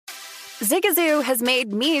Zigazoo has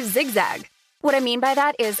made me zigzag. What I mean by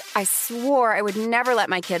that is I swore I would never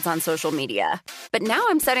let my kids on social media, but now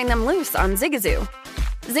I'm setting them loose on Zigazoo.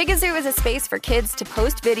 Zigazoo is a space for kids to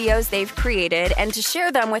post videos they've created and to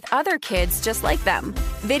share them with other kids just like them.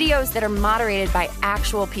 Videos that are moderated by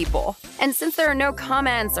actual people. And since there are no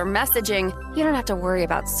comments or messaging, you don't have to worry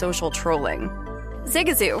about social trolling.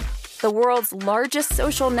 Zigazoo, the world's largest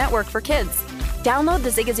social network for kids. Download the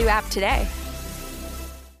Zigazoo app today.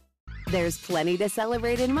 There's plenty to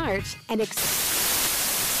celebrate in March and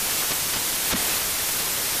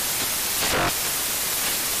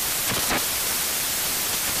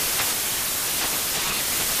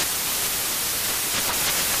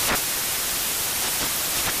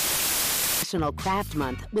National Craft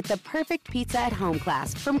Month with the perfect pizza at home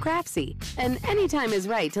class from Craftsy. And anytime is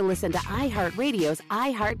right to listen to iHeartRadio's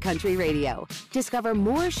iHeartCountry Radio. Discover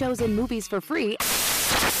more shows and movies for free.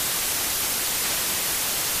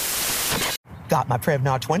 Got my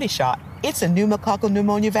Prevnar 20 shot. It's a pneumococcal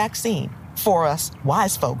pneumonia vaccine. For us,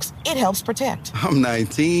 wise folks, it helps protect. I'm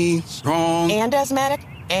 19, strong. And asthmatic,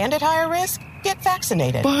 and at higher risk. Get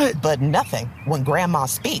vaccinated. But nothing when grandma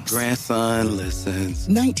speaks. Grandson listens.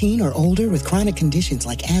 19 or older with chronic conditions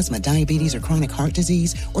like asthma, diabetes, or chronic heart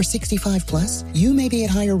disease, or 65 plus, you may be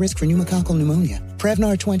at higher risk for pneumococcal pneumonia.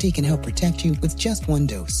 Prevnar 20 can help protect you with just one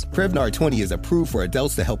dose. Prevnar 20 is approved for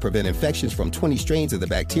adults to help prevent infections from 20 strains of the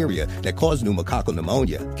bacteria that cause pneumococcal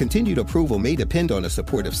pneumonia. Continued approval may depend on a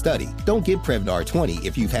supportive study. Don't get Prevnar 20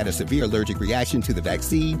 if you've had a severe allergic reaction to the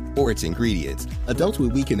vaccine or its ingredients. Adults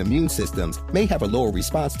with weakened immune systems may have a lower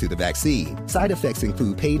response to the vaccine. Side effects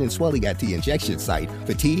include pain and swelling at the injection site,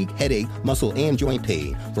 fatigue, headache, muscle, and joint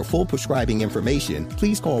pain. For full prescribing information,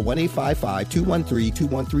 please call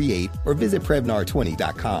 1-855-213-2138 or visit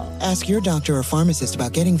Prevnar20.com. Ask your doctor or pharmacist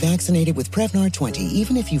about getting vaccinated with Prevnar 20,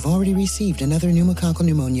 even if you've already received another pneumococcal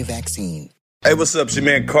pneumonia vaccine. Hey, what's up? It's your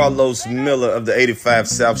man Karlous Miller of the 85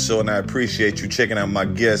 South Show, and I appreciate you checking out my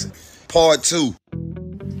guest, Part 2.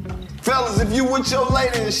 Fellas, if you with your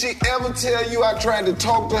lady and she ever tell you I tried to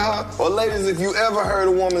talk to her, or ladies, if you ever heard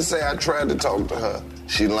a woman say I tried to talk to her,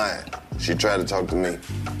 she lying. She tried to talk to me.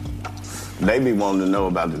 They be wanting to know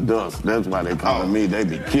about the dust. That's why they calling me. They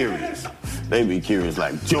be curious. They be curious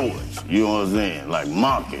like George, you know what I'm saying? Like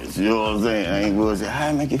Marcus, you know what I'm saying? I ain't gonna say, how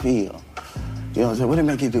it make you feel? You know what I'm saying? What it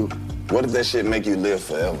make you do? What if that shit make you live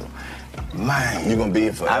forever? Man. You gonna be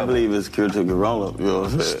here forever. I believe it's cure to Corona, you know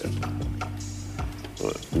what I'm saying?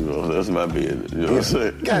 You know, that's my business, you know what I'm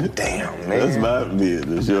saying? God damn, man. That's my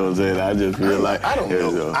business, you know what I'm saying? I just feel like... I don't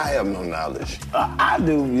know. I have no knowledge. I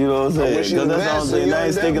do, you know what I'm saying? Because that's the only thing. I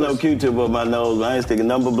ain't sticking no Q-tip up my nose. I ain't sticking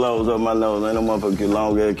number blows up my nose. Ain't no motherfucking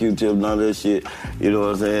long-ass Q-tip, none of that shit. You know what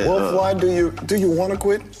I'm saying? Well, why do you want to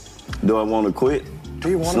quit? Do I want to quit? Do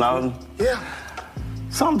you want to quit? Yeah.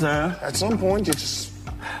 Sometimes. At some point, you just...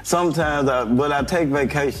 Sometimes, but I take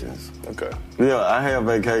vacations. Okay. Yeah, I have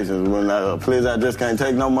vacations. When I just can't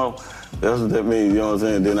take no more, that's what that means, you know what I'm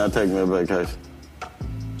saying? Then I take me a vacation.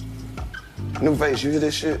 New Face, you hear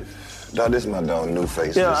this shit? Dog, this is my dog, New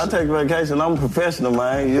Face. Yeah, I take vacation. I'm a professional,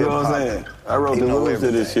 man. You know what I'm saying? I wrote the rules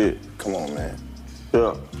to this shit. Come on, man.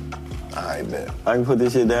 Yeah. I bet. I can put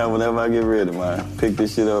this shit down whenever I get ready, man. Pick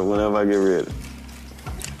this shit up whenever I get ready.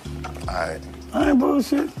 All right. I ain't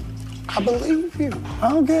bullshit. I believe you. I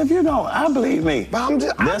don't care if you don't. I believe me. But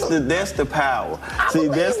that's the power. See,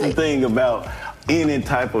 that's the thing about any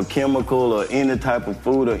type of chemical or any type of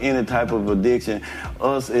food or any type of addiction.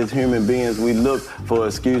 Us as human beings, we look for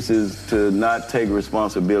excuses to not take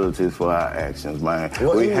responsibilities for our actions, man.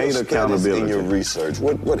 We hate accountability. In your research,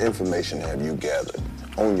 what information have you gathered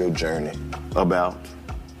on your journey? About?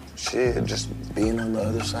 Shit, just being on the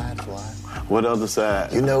other side, Fly. What other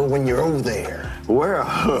side? You know, when you're over there. Where?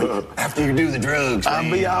 After you do the drugs, man.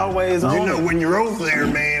 I be always on. You know, when you're over there,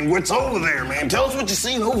 man, what's over there, man? Tell us what you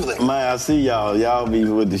seen over there. Man, I see y'all. Y'all be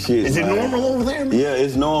with the shit, Is it normal over there, man? Yeah,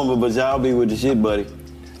 it's normal, but y'all be with the shit, buddy.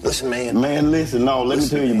 Listen, man. Man, listen. No, let me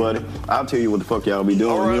tell you, buddy. I'll tell you what the fuck y'all be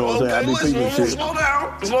doing. All right, you know what I'm saying? I be listen, thinking shit.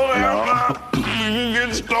 Slow down. You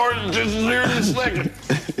get started just here in a second.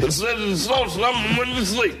 It says it's so something when you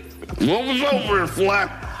sleep. What was over there, Fly?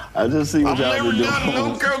 I just see what y'all be doing. I've never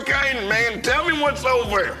done no cocaine, man. Tell me what's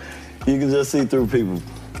over there. You can just see through people.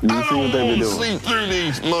 You see what they be doing. I don't see through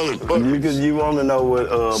these motherfuckers. You want to know what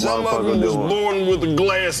some of them was born with a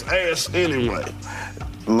glass ass anyway.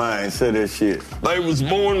 Man, say that shit. They was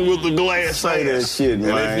born with a glass say ass. Say that shit,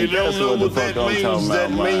 man. And if you don't know what that means,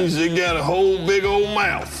 that means they got a whole big old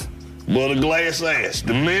mouth, but a glass ass.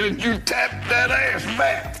 The minute you tap that ass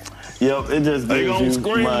back, yep, it just they gives gonna you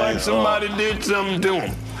scream like somebody did something to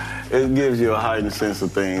them. It gives you a heightened sense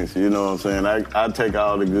of things, you know what I'm saying? I take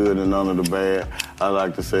all the good and none of the bad. I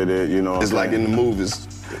like to say that, you know what It's like in the movies.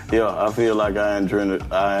 Yeah, I feel like I invented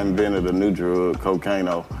a new drug,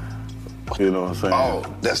 cocaino. You know what I'm saying?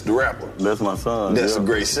 Oh, that's the rapper. That's my son. That's a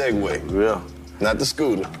great segue. Yeah. Not the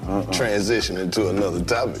scooter. Transition into another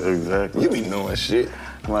topic. Exactly. You be knowing shit.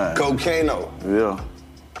 Man. Cocaino. Yeah.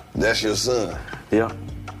 That's your son. Yeah.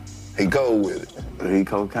 He cold with it. He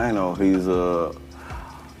cocaino. He's a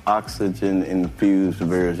oxygen-infused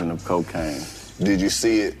version of cocaine. Did you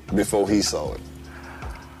see it before he saw it?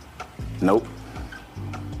 Nope.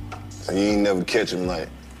 So you ain't never catch him like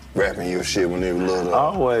rapping your shit when they were little.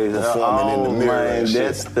 Always. Performing in the mirror man, and shit.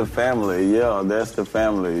 that's the family. Yeah, that's the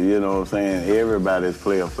family. You know what I'm saying? Everybody's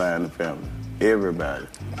player fly in the family. Everybody.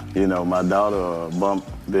 You know, my daughter bumped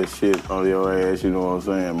this shit on your ass, you know what I'm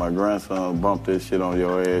saying? My grandson bumped this shit on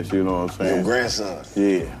your ass, you know what I'm saying? Your grandson?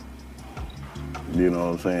 Yeah. You know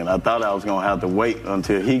what I'm saying? I thought I was going to have to wait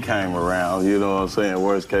until he came around, you know what I'm saying?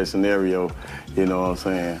 Worst case scenario, you know what I'm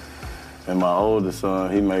saying? And my oldest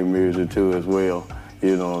son, he make music too as well,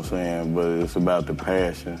 you know what I'm saying? But it's about the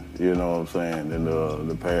passion, you know what I'm saying? And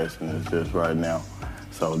the passion is just right now.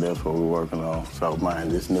 So that's what we're working on. So, man,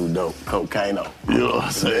 this new dope, cocaino, you know what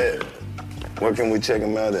I'm saying? Where can we check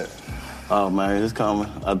him out at? Oh, man, it's coming.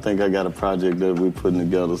 I think I got a project that we're putting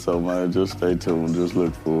together, so, man, just stay tuned. Just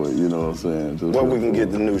look for it, you know what I'm saying? Just where we can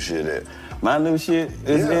get the new shit at? My new shit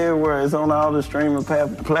is everywhere. It's on all the streaming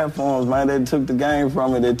platforms, man. They took the game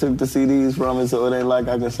from it. They took the CDs from it, so it ain't like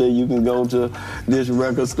I can say you can go to this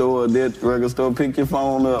record store or that record store, pick your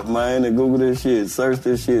phone up, man, and Google this shit, search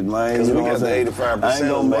this shit, man. Because you know we got the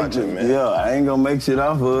 85% watching, man. Yeah, I ain't gonna make shit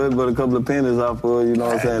off of it, but a couple of pennies off of it, you know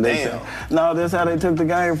what I'm saying? No, that's how they took the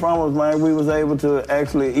game from us, man. We was able to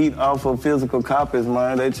actually eat off of physical copies,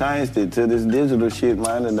 man. They changed it to this digital shit,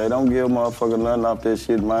 man, and they don't give motherfucker nothing off that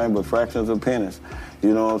shit, man, but fractions of pennies.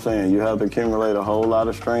 You know what I'm saying? You have to accumulate a whole lot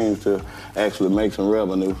of streams to actually make some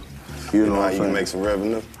revenue. You know what I'm saying? You can make some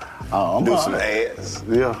revenue? Do some ads?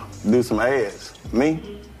 Yeah, do some ads.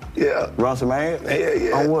 Me? Yeah. Run some ads?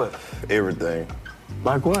 Yeah. On what? Everything.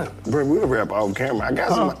 Like what? Bro, we'll rap off camera. I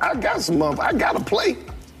got a plate.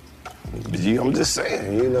 I'm just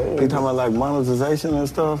saying, you know. You talking about like monetization and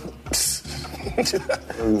stuff?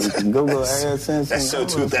 Google AdSense. That's your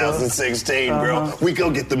 2016, bro. We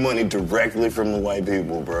go get the money directly from the white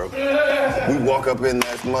people, bro. We walk up in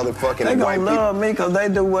that motherfucking they white people. They gonna love me because they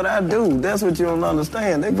do what I do. That's what you don't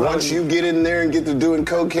understand. Once you get in there and get to doing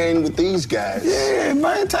cocaine with these guys. Yeah,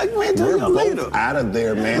 man, take me to your leader. Out of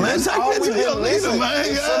there, man. Man, take me to your leader, man.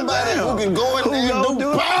 Somebody who can go in there and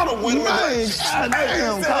do powder with me.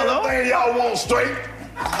 Goddamn, Karlous. Everything y'all want straight.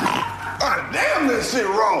 God damn, this shit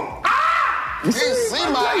wrong. You see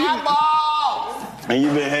my eyeball. And you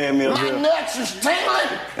been having me up here. My nuts is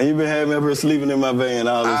tingling. And you been having me up here sleeping in my van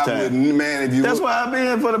all this time. Man, if you That's why I've been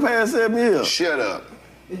here for the past 7 years. Shut up.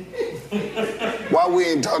 Why we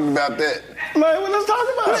ain't talking about that? Man, let's talk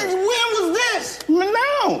about it. When was this?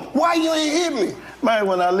 Now. Why you ain't hit me? Man,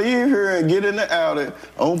 when I leave here and get in the Audi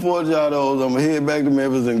on Fort Jados, I'm going to head back to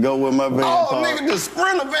Memphis and go with my van. Nigga, the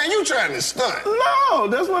Sprinter van, you trying to stunt? No,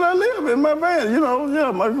 that's what I live in, my van. You know,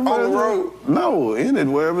 my on the road? No, in it,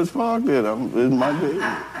 wherever it's parked at. It's my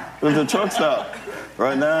van. It's a truck stop.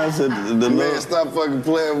 Right now, it's at the man, stop fucking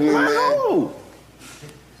playing with me, man. No.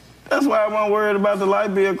 That's why I wasn't worried about the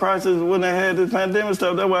light bill crisis when they had this pandemic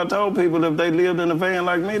stuff. That's why I told people if they lived in a van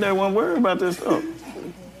like me, they wouldn't worry about this stuff.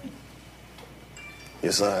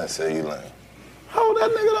 Your son said you lying. Oh, that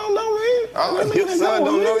nigga don't know me. Oh, your son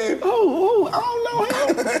don't know you? Who? I don't know him.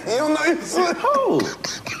 You don't know your son? Who?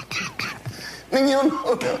 Nigga, you don't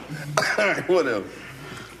know him. All right, whatever.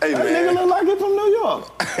 Hey, that man. Nigga look like he from New York.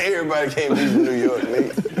 Everybody can't be from New York,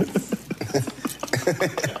 nigga.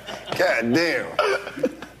 God damn.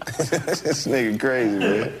 This nigga crazy,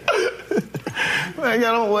 man. I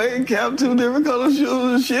got on weight cap, 2 different color shoes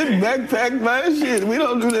and shit, backpack, man, shit. We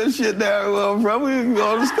don't do that shit down where I'm from. We can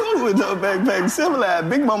go to school with no backpack. Civilized.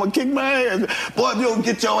 Big mama kicked my ass. Boy, if you don't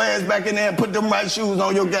get your ass back in there and put them right shoes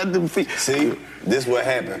on your goddamn feet. See, this what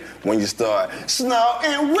happened when you start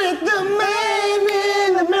snorting with the man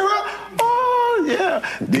in the mirror. Oh, yeah.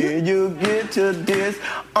 Then you get to this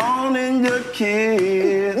on in your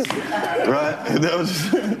kids. Right?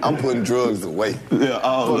 I'm putting drugs away. Yeah,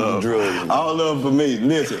 all of them. All of them for me.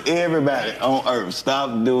 Listen, everybody on earth,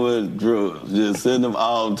 stop doing drugs. Just send them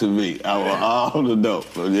all to me. I want all the dope.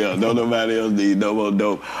 Yeah, don't nobody else need no more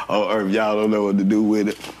dope on earth. Y'all don't know what to do with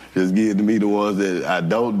it. just give to me the ones that I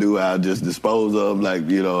don't do. I'll just dispose of, like,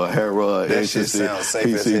 heroin, ecstasy,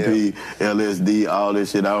 PCP, LSD, all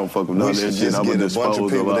this shit. I don't fuck with none of that shit. I'm going to dispose of all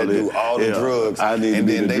this. We should just get a bunch of people that do all the drugs, I need and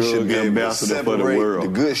to then they should be able to separate the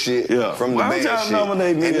good shit from the bad shit.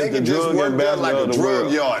 And they can just work there like a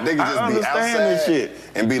drug yard. They can just be outside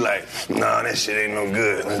and be like, nah, that shit ain't no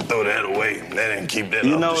good. Let's throw that away. That ain't keep that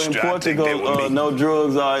You off know, the in strap. Portugal, no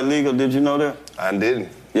drugs are illegal. Did you know that? I didn't.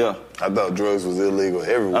 Yeah. I thought drugs was illegal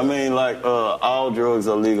everywhere. I mean, like, all drugs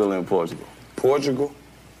are legal in Portugal. Portugal?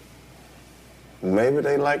 Maybe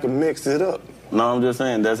they like to mix it up. No, I'm just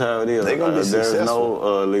saying, that's how it is. They gonna be successful. There's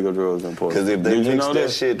no legal drugs in Portugal. Because if they mix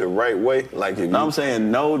that shit the right way, like if I'm saying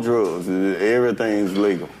no drugs. Everything's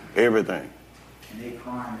legal. Everything. And they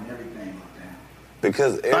crime and everything like that.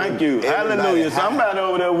 Because thank you. Hallelujah. Somebody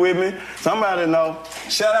over there with me. Somebody know.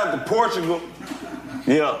 Shout out to Portugal.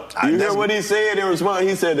 Yeah. You hear what he said in response?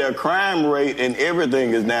 He said their crime rate and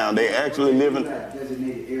everything is down. They actually live in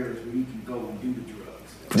designated areas where you can go and do the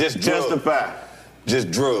drugs. Just justify. Just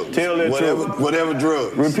drugs. Tell that truth. Whatever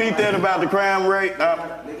drugs. Repeat that about the crime rate. They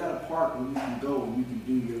got a park where you can go and you can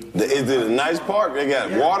do your... Is it a nice park? They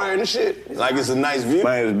got water and shit? Like it's a nice view?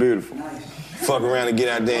 Man, it's beautiful. Fuck around and get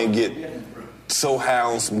out there and get so high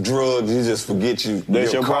on some drugs, you just forget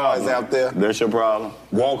That's your car problem. is out there. That's your problem.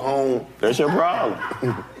 Walk home. That's your problem.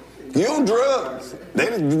 You on drugs.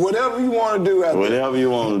 Whatever you want to do out there. Whatever you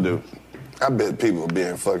want to do. I bet people are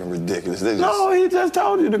being fucking ridiculous. No, he just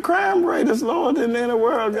told you the crime rate is lower than in the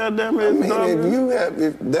world, goddamn it. I mean,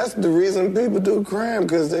 if that's the reason people do crime,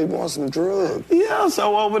 because they want some drugs. Yeah,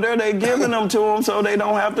 so over there they giving them to them so they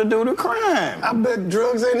don't have to do the crime. I bet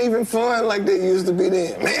drugs ain't even fun like they used to be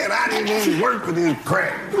then. Man, I didn't even work for this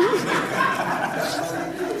crap.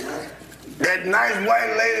 That nice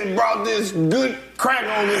white lady brought this good crack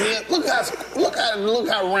over here. Look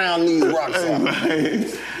how round these rocks are.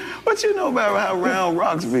 Man. What you know about how round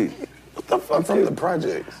rocks be? What the fuck? I'm from the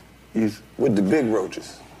projects. With the big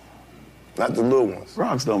roaches. Not the little ones.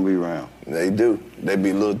 Rocks don't be round. They do. They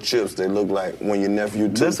be little chips. They look like when your nephew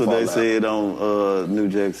tooth That's what fall they out. said on New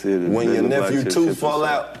Jack City. When your nephew tooth fall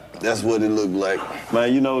out, that's what it looked like.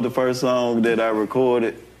 Man, you know what the first song that I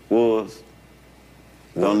recorded was?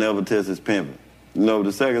 Don't Never Test His Pimpin'. You know what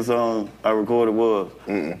the second song I recorded was?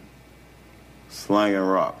 Slanging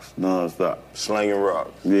Rocks, nonstop. Slanging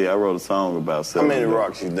Rocks? Yeah, I wrote a song about 7. How many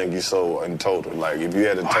rocks you think you sold in total? Like, if you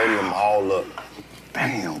had to total them all up.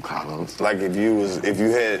 Damn, Karlous. Like, if you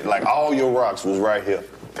had, like, all your rocks was right here,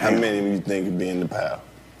 how many do you think would be in the pile?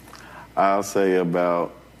 I'll say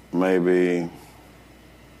about maybe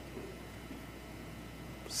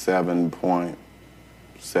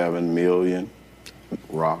 7.7 million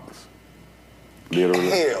rocks. Literally.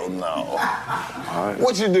 Hell no. All right.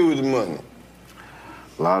 What you do with the money?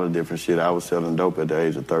 A lot of different shit. I was selling dope at the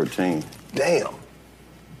age of 13. Damn.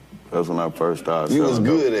 That's when I first started You selling was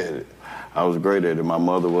good dope. at it. I was great at it. My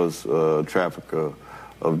mother was a trafficker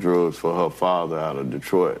of drugs for her father out of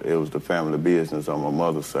Detroit. It was the family business on my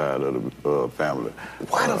mother's side of the family.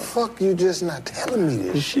 Why the fuck you just not telling me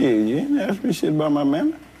this? Shit, you didn't ask me shit about my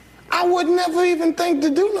mammy. I would never even think to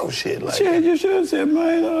do no shit like that. Shit, you should have said,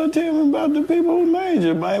 man, tell me about the people who made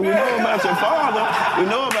you, man. We know about your father. We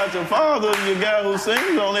know about your father, the guy who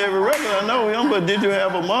sings on every record. I know him, but did you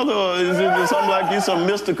have a mother, or is it something like you, some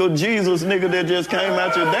mystical Jesus nigga that just came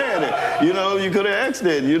out your daddy? You know, you could have asked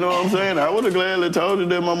that, you know what I'm saying? I would have gladly told you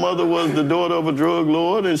that my mother was the daughter of a drug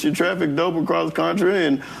lord and she trafficked dope across country,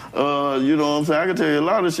 and, you know what I'm saying? I can tell you a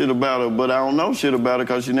lot of shit about her, but I don't know shit about her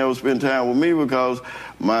because she never spent time with me, because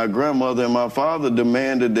my grandmother and my father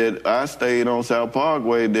demanded that I stayed on South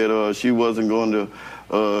Parkway, that she wasn't going to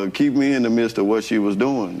keep me in the midst of what she was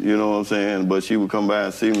doing, you know what I'm saying? But she would come by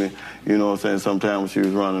and see me, you know what I'm saying? Sometimes she was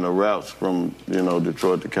running the routes from, you know,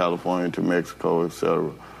 Detroit to California to Mexico,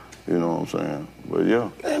 etc. You know what I'm saying? But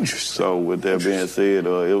yeah. Interesting. So with that being said,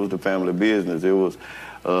 it was the family business. It was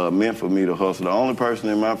meant for me to hustle. The only person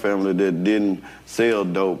in my family that didn't sell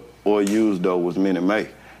dope or use dope was Minnie Mae.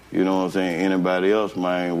 You know what I'm saying? Anybody else,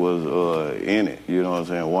 man, was in it. You know what I'm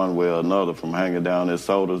saying? One way or another, from hanging down at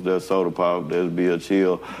sodas, there's Soda Pop, there's Bill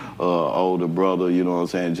Chill, older brother, you know what I'm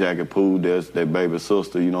saying? Jackie Pooh, there's their baby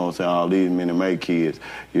sister, you know what I'm saying? All these Minnie Mae kids,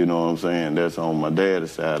 you know what I'm saying? That's on my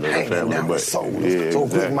daddy's side of the family. But so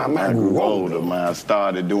exactly. my man I grew older. older, man. I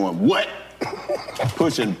started doing what?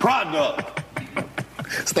 Pushing product.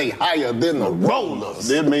 Stay higher than the rollers.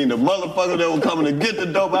 That mean the motherfucker that was coming to get the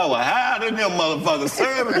dope, I was higher than them motherfuckers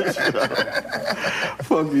serving shit.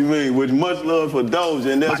 Fuck you mean? With much love for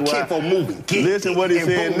Doja, and that's why. Listen what he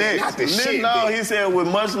said next. He said with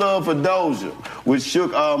much love for Doja, which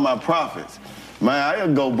shook all my prophets. Man, I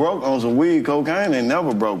could go broke on some weed. Cocaine ain't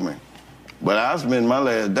never broke me. But I spent my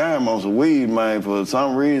last dime on some weed, man, for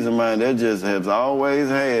some reason, man. That just has always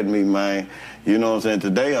had me, man. You know what I'm saying?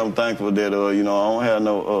 Today I'm thankful that, you know, I don't have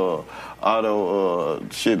no auto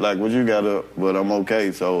shit like what you got up, but I'm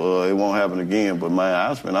okay, so it won't happen again. But, man,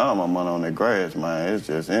 I spent all my money on that grass, man. It's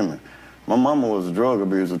just in me. My mama was a drug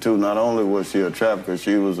abuser, too. Not only was she a trafficker,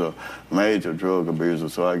 she was a major drug abuser,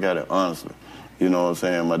 so I got it honestly. You know what I'm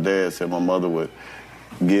saying? My dad said my mother would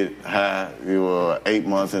get high, 8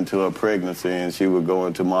 months into her pregnancy, and she would go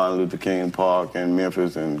into Martin Luther King Park in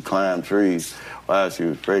Memphis and climb trees while she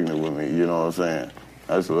was pregnant with me, you know what I'm saying?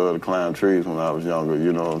 I used to love to climb trees when I was younger,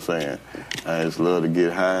 you know what I'm saying? I just love to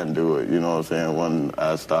get high and do it, you know what I'm saying? When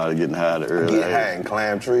I started getting high at the early age. Get high and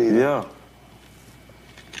climb trees? Yeah.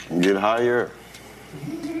 And get higher.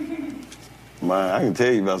 Man, I can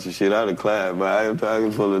tell you about some shit I done climbed, but I ain't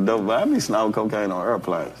talking full of dope, but I be snorting cocaine on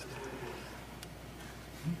airplanes.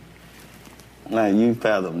 Now, you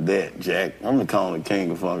fathom that, Jack. I'm the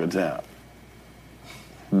king of Funky Town.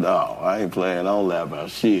 No, I ain't playing. I don't lie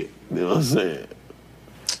about shit. You know what I'm saying?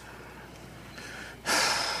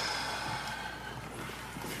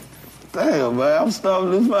 Damn, man, I'm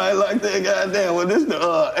stopping this fight like that, goddamn. Well, this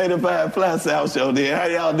the 85 Fly South Show, then. How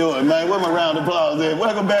y'all doing, man? Where my round of applause then?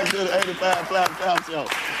 Welcome back to the 85 Fly South Show.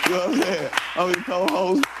 You know what I'm saying? I'm your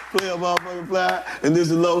co-host, Playa motherfucking Fly, and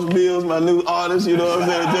this is Los Mills, my new artist, you know what I'm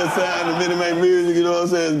saying? Just signed to Minute Make Music, you know what I'm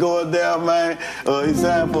saying? It's going down, man. He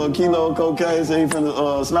signed for a kilo of cocaine, so he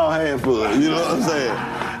finna snort half for it, you know what I'm saying?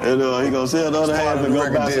 And he gonna sell the other half and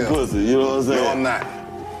go buy some pussy, you know what I'm saying? No, I'm not.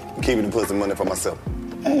 I'm keeping the pussy money for myself.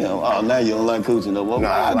 Damn, now you don't like coochie no more. No,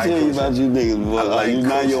 I like tell coochie. You about you niggas, boy.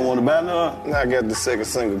 Now you don't want to buy none? Now I got the second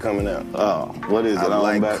single coming out. Oh, what is it? I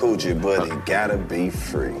like coochie, but it gotta be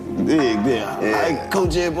free. Yeah. I like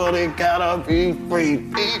coochie, but it gotta be free.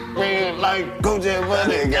 Like coochie, but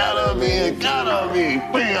it gotta be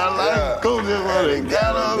free. I like coochie, but it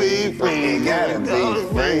gotta be free. It gotta be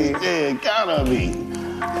free. Yeah, it gotta be.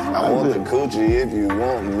 I want the coochie if you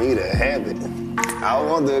want me to have it. I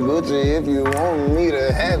want the Gucci if you want me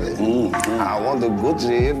to have it. Mm-hmm. I want the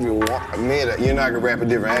Gucci if you want me to... You know I can rap a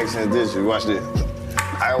different accent this year. Watch this.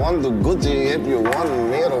 I want the Gucci if you want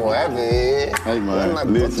me to have it. Hey,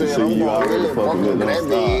 man, listen, see, you already fucking with that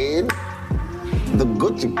star. The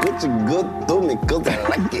Gucci good to me cause I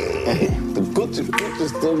like it. The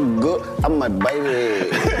Gucci's so good, I'm my baby.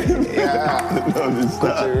 Yeah,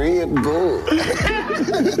 Gucci real good.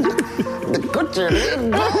 The Gucci real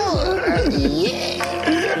good.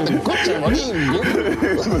 Yeah, the Gucci real good.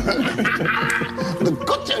 The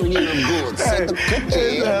Gucci real good. Say the Gucci.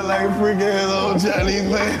 It sound like a freaking ass old Chinese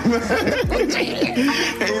man.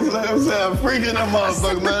 He's like, I'm saying, freaking that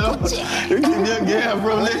motherfucker, man. You keep your gas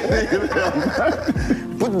from that nigga.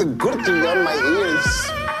 Put the Gucci on my ears.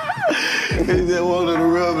 He just wanted to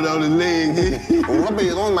rub it on his leg. Rub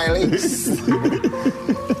it on my legs.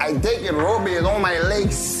 I take it, rub it on my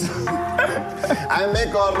legs. I make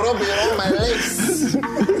a rub it on my legs.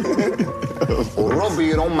 Rub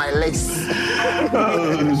it on my legs.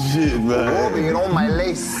 Oh, shit, man. Rub it on my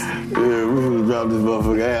legs. Yeah, we finna drop this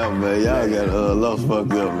motherfucker out, man. Y'all got lost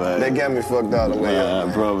fucked up, man. They got me fucked all the way up.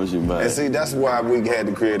 I promise you, man. And see, that's why we had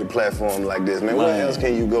to create a platform like this, man. Where else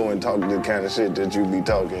can you go and talk the kind of shit that you be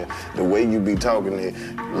talking, the way you be talking it,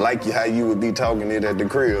 like how you would be talking it at the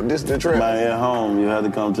crib? This the trap. Man, at home, you have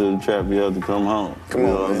to come to the trap, you have to come home. Come on,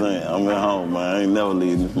 man. You know what I'm saying? I'm at home, man. I ain't never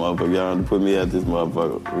leaving this motherfucker. Y'all have to put me at this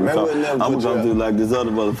motherfucker. Man, I'm gonna come through like this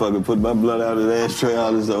other motherfucker, put my blood out of the ashtray,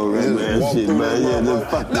 all this old red man shit, man. Yeah, just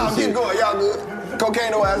fuck this shit. Keep going, y'all good.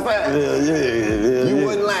 Cocaine no outside. Yeah. You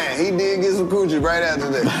wasn't lying. He did get some coochie right after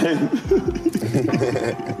that.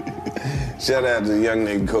 Shout out to the young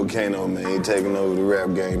nigga Cocaino, man. He taking over the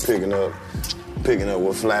rap game, picking up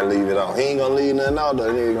what Fly leave it off. He ain't gonna leave nothing out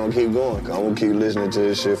though. He gonna keep going. I'm gonna keep listening to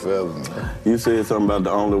this shit forever, man. You said something about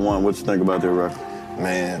the only one. What you think about that record?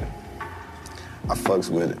 Man, I fucks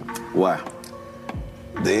with it. Why?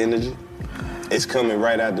 The energy. It's coming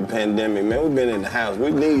right out the pandemic, man. We've been in the house. We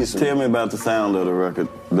need some... Tell me about the sound of the record.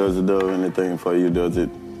 Does it do anything for you? Does it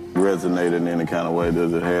resonate in any kind of way?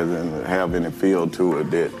 Does it have any feel to it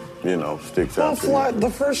that, you know, sticks out to Fly, you? the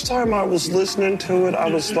first time I was listening to it, I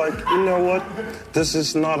was like, you know what? This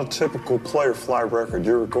is not a typical Playa Fly record.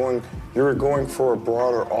 You're going for a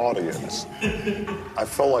broader audience. I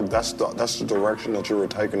felt like that's the direction that you were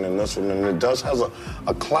taking in this one, and it does has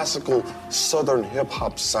a classical Southern hip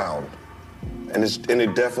hop sound. And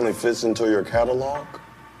it definitely fits into your catalog.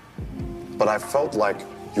 But I felt like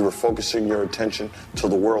you were focusing your attention to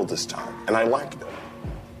the world this time. And I liked it.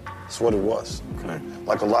 That's what it was. Okay.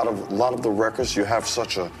 Like a lot of the records, you have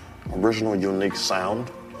such a original, unique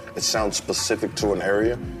sound. It sounds specific to an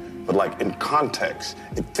area, but like in context,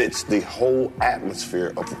 it fits the whole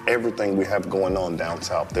atmosphere of everything we have going on down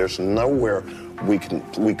south. There's nowhere we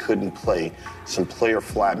couldn't play some Player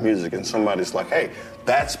Fly music, and somebody's like, hey,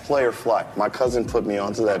 that's Player Fly. My cousin put me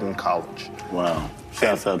onto that in college. Wow.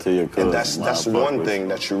 Shouts out to your cousin. And that's one thing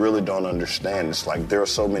that you really don't understand. It's like there are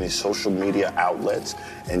so many social media outlets,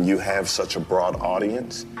 and you have such a broad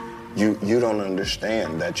audience. You don't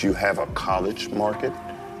understand that you have a college market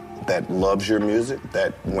that loves your music,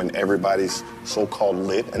 that when everybody's so-called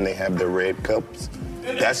lit and they have their red cups,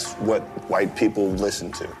 that's what white people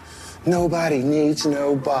listen to. Nobody needs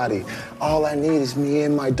nobody. All I need is me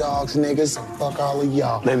and my dogs, niggas, and fuck all of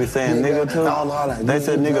y'all. They be saying nigga too? They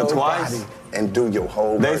said nigga twice? And do your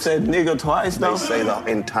whole verse. They said nigga twice, though? They say the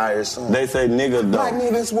entire song. They say nigga, though. Black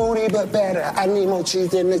niggas woody but better. I need more cheese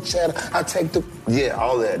than the cheddar. I take the... Yeah,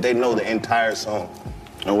 all that. They know the entire song.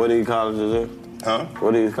 And what these colleges are? Huh?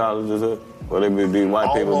 What these colleges are? What they be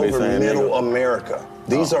white people be saying? All over middle nigga? America.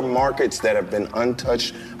 These are markets that have been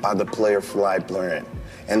untouched by the Player Fly brand.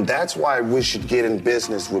 And that's why we should get in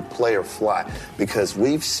business with Player Fly, because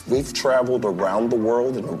we've traveled around the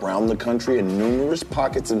world and around the country in numerous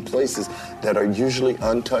pockets and places that are usually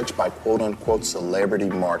untouched by quote-unquote celebrity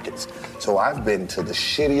markets. So I've been to the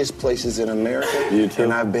shittiest places in America, You too.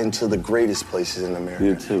 And I've been to the greatest places in America.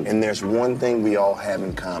 You too. And there's one thing we all have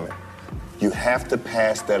in common. You have to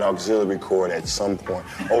pass that auxiliary cord at some point.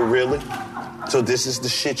 Oh, really? So this is the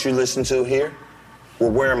shit you listen to here? Well,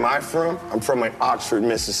 where am I from? I'm from like Oxford,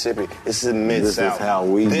 Mississippi. This is Mid-South. This is how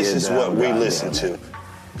we This get is down, what we goddamn listen to.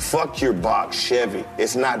 Fuck your box Chevy.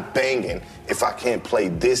 It's not banging if I can't play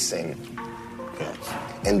this in it.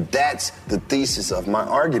 And that's the thesis of my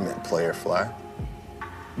argument, Player Fly.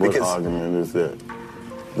 What argument is that?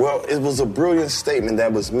 Well, it was a brilliant statement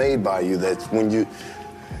that was made by you that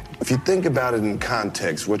if you think about it in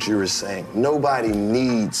context, what you were saying, nobody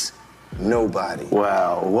needs nobody.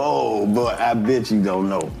 Wow, whoa, boy, I bet you don't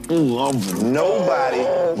know. Nobody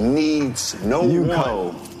needs no You one.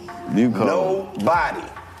 cold. You cold. Nobody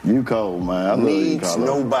You cold, man. I love you, needs Karlous.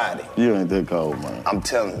 nobody. You ain't that cold, man. I'm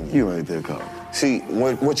telling you. You ain't that cold. See,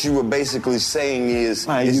 what you were basically saying is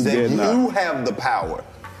Man, that you getting you up. have the power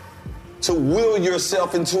to will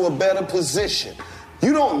yourself into a better position.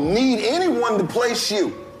 You don't need anyone to place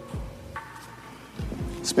you.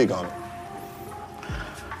 Speak on it.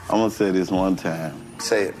 I'm gonna say this one time.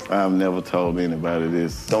 Say it. I've never told anybody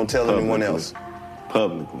this. Don't tell anyone else.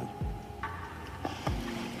 Publicly.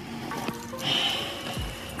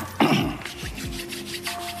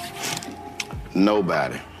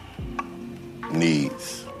 Nobody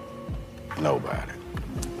needs nobody.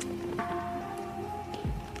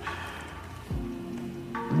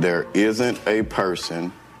 There isn't a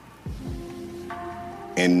person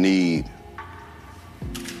in need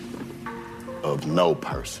of no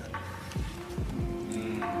person.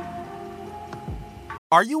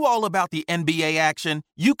 Are you all about the NBA action?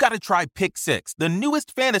 You got to try Pick 6, the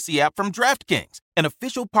newest fantasy app from DraftKings, an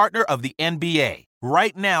official partner of the NBA.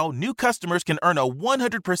 Right now, new customers can earn a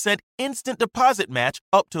 100% instant deposit match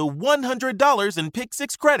up to $100 in Pick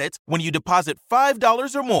 6 credits when you deposit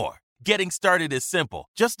 $5 or more. Getting started is simple.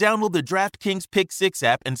 Just download the DraftKings Pick 6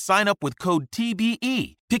 app and sign up with code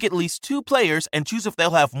TBE. Pick at least 2 players and choose if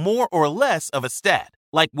they'll have more or less of a stat.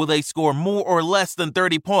 Like, will they score more or less than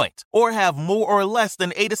 30 points? Or have more or less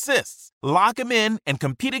than 8 assists? Lock them in and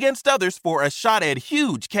compete against others for a shot at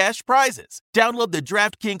huge cash prizes. Download the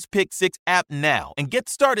DraftKings Pick 6 app now and get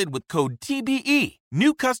started with code TBE.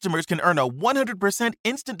 New customers can earn a 100%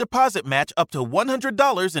 instant deposit match up to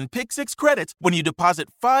 $100 in Pick 6 credits when you deposit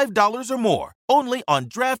 $5 or more. Only on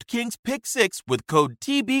DraftKings Pick 6 with code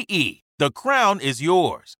TBE. The crown is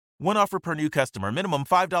yours. One offer per new customer. Minimum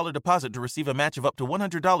 $5 deposit to receive a match of up to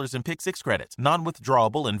 $100 in Pick 6 credits.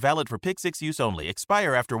 Non-withdrawable and valid for Pick 6 use only.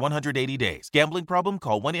 Expire after 180 days. Gambling problem?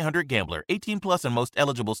 Call 1-800-GAMBLER. 18 plus in most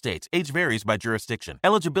eligible states. Age varies by jurisdiction.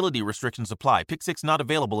 Eligibility restrictions apply. Pick 6 not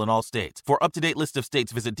available in all states. For up-to-date list of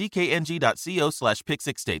states, visit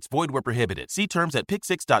dkng.co/pick6states. Void where prohibited. See terms at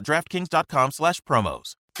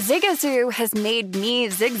pick6.draftkings.com/promos. Zigazoo has made me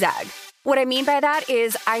zigzag. What I mean by that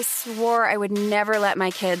is I swore I would never let my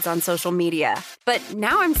kids on social media, but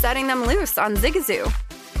now I'm setting them loose on Zigazoo.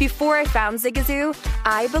 Before I found Zigazoo,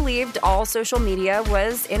 I believed all social media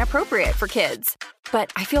was inappropriate for kids.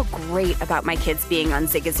 But I feel great about my kids being on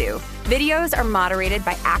Zigazoo. Videos are moderated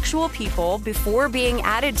by actual people before being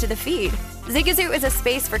added to the feed. Zigazoo is a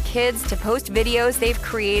space for kids to post videos they've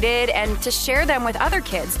created and to share them with other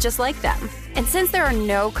kids just like them. And since there are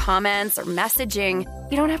no comments or messaging,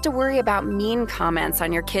 you don't have to worry about mean comments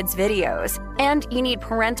on your kids' videos. And you need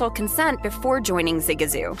parental consent before joining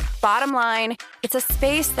Zigazoo. Bottom line, it's a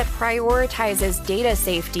space that prioritizes data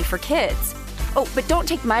safety for kids. Oh, but don't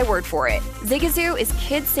take my word for it. Zigazoo is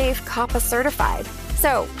kid-safe COPPA certified.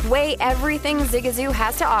 So, weigh everything Zigazoo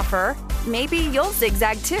has to offer. Maybe you'll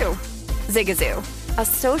zigzag too. Zigazoo, a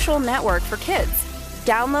social network for kids.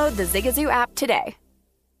 Download the Zigazoo app today.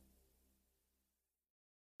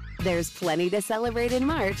 There's plenty to celebrate in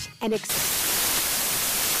March and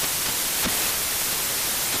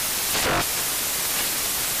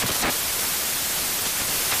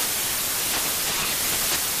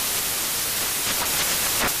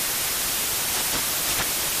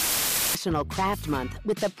National Craft Month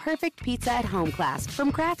with the perfect pizza at home class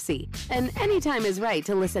from Craftsy. And anytime is right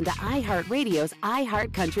to listen to iHeartRadio's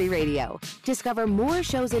iHeart Country Radio. Discover more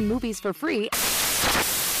shows and movies for free.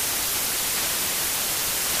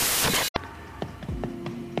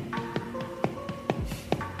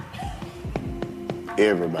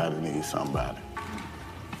 Everybody needs somebody.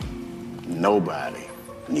 Nobody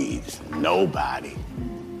needs nobody.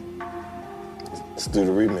 Let's do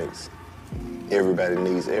the remix. Everybody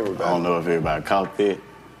needs everybody. I don't know if everybody caught that,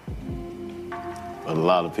 but a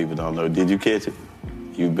lot of people don't know. Did you catch it?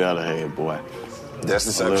 You better have, boy. That's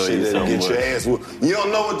the type of shit that'll get your ass whooped. You don't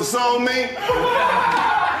know what the song mean?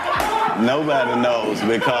 Nobody knows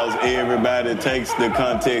because everybody takes the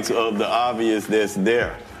context of the obvious that's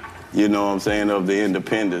there. You know what I'm saying, of the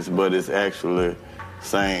independence, but it's actually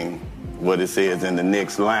saying what it says in the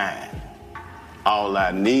next line. All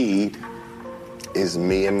I need is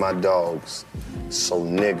me and my dogs. So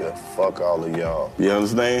nigga, fuck all of y'all. You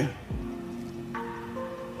understand?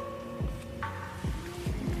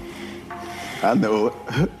 I know it.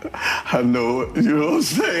 I know it. You know what I'm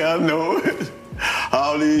saying? I know it.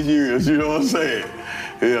 All these years, you know what I'm saying?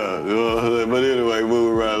 Yeah, you know what I'm saying? But anyway,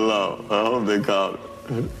 moving right along. I hope they caught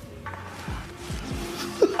it.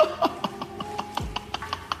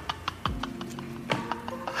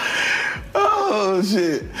 Oh,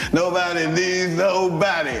 shit. Nobody needs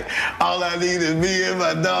nobody. All I need is me and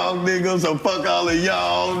my dog, nigga, so fuck all of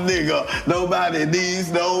y'all, nigga. Nobody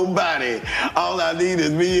needs nobody. All I need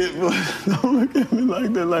is me and... Don't look at me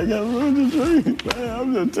like that, like I'm running the truth, man.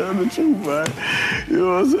 I'm just telling the truth, man. You know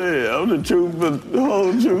what I'm saying? I'm the truth, but the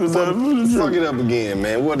whole truth is nothing but the truth. Fuck it up again,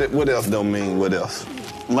 man. What else don't mean what else?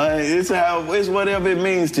 Man, it's whatever it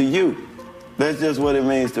means to you. That's just what it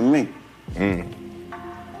means to me.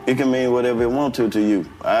 It can mean whatever it wants to you.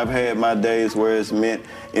 I've had my days where it's meant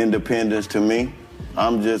independence to me.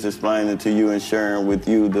 I'm just explaining to you and sharing with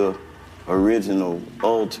you the original,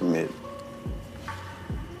 ultimate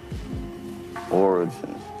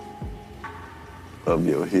origin of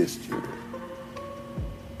your history.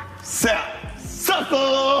 Sucker!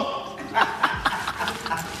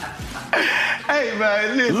 Hey,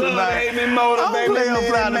 man, listen, man. I'm playing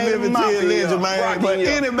Fly the Memphis legend, man. But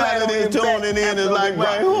anybody that's tuning in is like,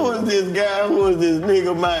 man, who is this guy? Who is this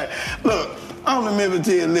nigga, man? Look, I'm the Memphis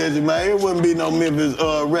legend, man. It wouldn't be no Memphis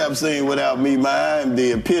rap scene without me, man. I'm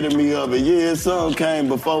the epitome of it. Yeah, some came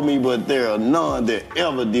before me, but there are none that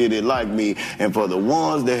ever did it like me. And for the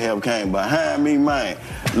ones that have came behind me, man,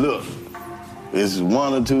 look, it's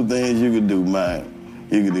one or two things you can do, man.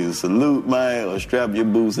 You can either salute, man, or strap your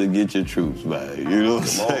boots and get your troops, man. You know what I'm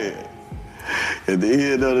saying? At the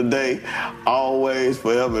end of the day, always,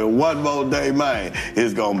 forever, and one more day, man,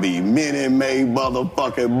 it's gonna be Minnie Mae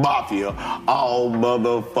motherfucking Mafia all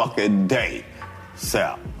motherfucking day.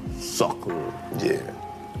 South, sucker. Yeah.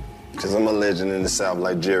 Because I'm a legend in the South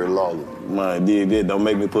like Jerry Lawler. Man, don't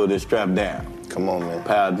make me pull this strap down. Come on, man.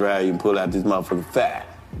 Power drive, you can pull out this motherfucking fire.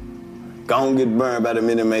 Gonna get burned by the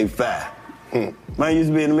Minnie Mae fire. Man, used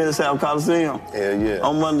to be in the Mid-South Coliseum. Hell yeah.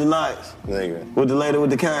 On Monday nights. Nigga. With the lady with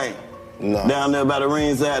the cane. No. Down there by the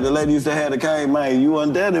ringside. The lady used to have the cane, man. You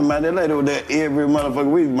wasn't there, man. That lady was there every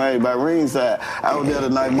motherfucking week, man, by ringside. I was there the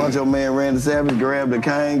night Macho Man Randy Savage grabbed the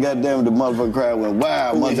cane. Goddamn, the motherfucking crowd went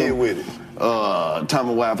wild. Who you hit with it?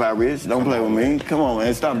 Tommy Wi-Fi Rich. Don't play with me. Come on,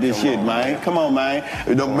 man. Stop this shit, man. Come on, man.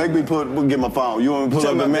 Don't make me get my phone. You want me to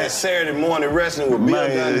pull up the man? Saturday morning wrestling with Bill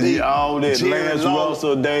Dundee. All that. Lance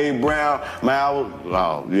Russell, Dave Brown. Man,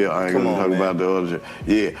 I ain't gonna talk about the other shit.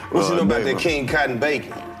 Yeah. What you know about that King Cotton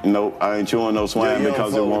Bacon? No, I ain't chewing no swine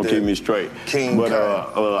because it won't keep me straight. King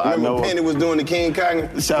Cotton. I know Penny was doing the King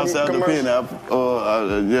Cotton. Shouts out to Penny.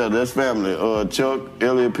 Yeah, that's family. Chuck,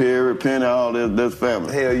 Elliot Perry, Penny, all that's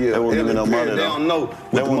family. Hell yeah. They won't give me no money, though. They don't know.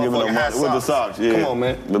 They won't give me no money. With the socks, yeah. Come on,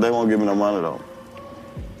 man. But they won't give me no money, though.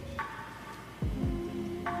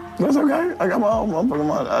 That's okay. I got my own motherfucking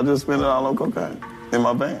money. I just spent it all on cocaine in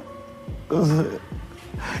my van. That's it.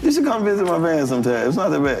 You should come visit my van sometime. It's not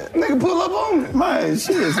that bad. Nigga, pull up on me. Man,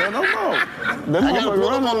 shit, son, no problem. That I gotta pull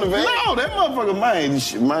up on the van? No, that motherfucker,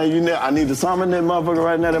 man, you know, I need to summon that motherfucker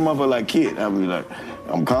right now. That motherfucker like Kid. I'll be like,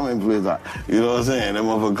 I'm coming, please. You know what I'm saying? That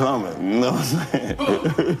motherfucker coming. You know what I'm saying?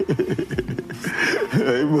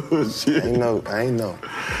 Hey, bullshit. I ain't know.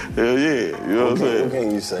 Hell yeah. You know what I'm saying? What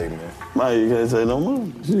can you say, man? Man, you can't say no more.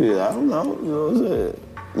 Shit, I don't know. You know what I'm saying?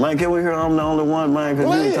 Man, can we hear I'm the Only One, man?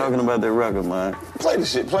 Because you ain't talking about that record, man. Play the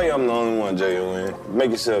shit. Play I'm the Only One, J.O.N.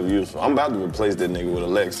 Make yourself useful. I'm about to replace that nigga with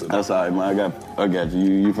Alexa. That's all right, man. I got you.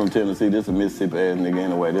 You from Tennessee. This a Mississippi-ass nigga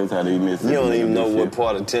anyway. That's how these Mississippi. You don't even know what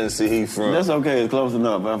part of Tennessee he from. That's okay. It's close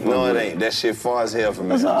enough. No, it ain't. That shit far as hell from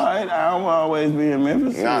me. That's all right. I don't always be in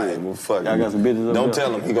Memphis. All right, well, fuck it. I got some bitches up Don't there.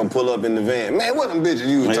 tell him he gonna pull up in the van. Man, what them bitches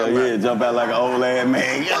you was talking about? Yeah, jump out like an old ass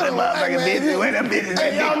man. Y'all that motherfucking bitches. Where them bitches?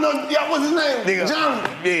 Hey, y'all know, what's his name? Nigga.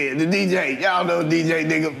 John. Yeah, the DJ. Y'all know DJ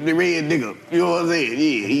nigga, the red nigga. You know what I'm saying?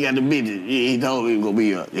 Yeah, he got the bitches. Yeah, he told me he was gonna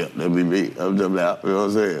be up. Yeah, that be me. I'm jumping out. You know what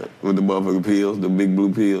I'm saying? With the motherfucking pills, the big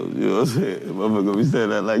blue pills. You know what I'm saying? The motherfucker gonna be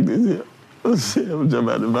standing out like this here. I'm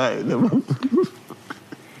jumping out the van.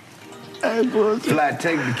 Hey, bullshit. Fly,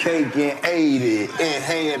 take the cake and ate it and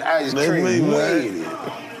had ice cream with it.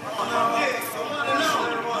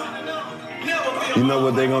 You know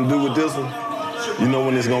what they gonna do with this one? You know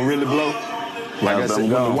when it's gonna really blow? Like I said,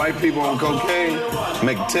 when the white people on cocaine,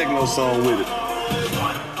 make a techno song with it.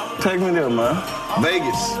 Take me there, man.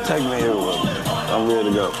 Vegas. Take me here with me. I'm ready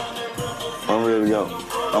to go. I'm ready to go.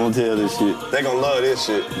 I'm gonna tell this shit. They gonna love this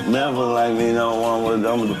shit. Never like me, no one with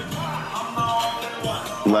them.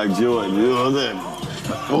 Like Jordan, you know what I'm saying?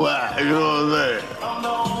 Wow, you know what I'm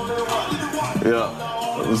saying?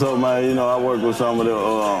 Yeah. So, man, you know, I work with some of the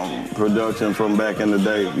production from back in the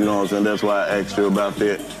day, you know what I'm saying? That's why I asked you about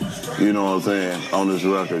that, you know what I'm saying, on this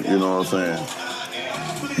record, you know what I'm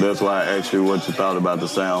saying? That's why I asked you what you thought about the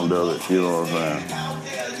sound of it, you know what I'm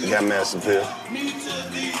saying? You got Master Pill.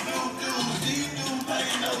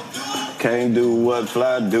 Can't do what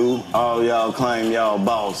Fly do, all y'all claim y'all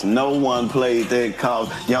boss. No one played that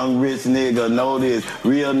cause. Young rich nigga know this,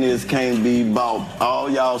 realness can't be bought.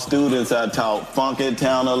 All y'all students I taught, Funky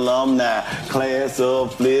Town alumni, class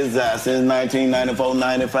of Flizzai since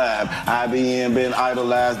 1994-95. IBM been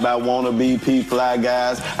idolized by wannabe P-Fly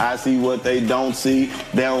guys. I see what they don't see,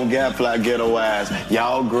 they don't got fly ghetto eyes.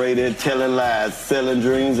 Y'all great at telling lies, selling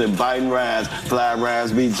dreams and biting rhymes. Fly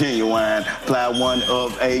rhymes be genuine, fly one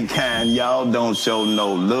of a kind. Y'all don't show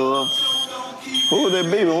no love. Who was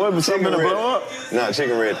that beefing? What was something to blow up? Nah,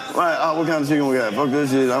 chicken red. Right, what kind of chicken we got? Fuck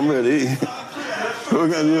this shit, I'm ready to eat.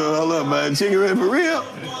 Hold up, man. Chicken red for real?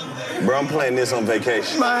 Bro, I'm playing this on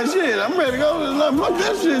vacation. Man, shit, I'm ready to go. Fuck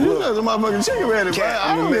that shit. You got some motherfucking chicken ready, man.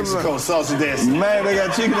 I'm in Mexico, sausage dancing. Man, they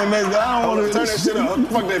got chicken in Mexico. I don't want to turn that shit up.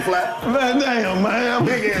 Fuck that flat. Man, damn, man.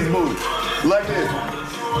 Big ass booty. Like this.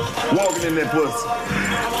 Walking in that pussy.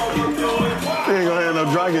 You ain't gonna have no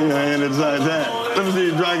drink in your hand at the same time. Let me see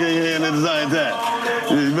you drink in your hand at the same time.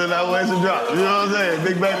 You better not waste a drop. You know what I'm saying?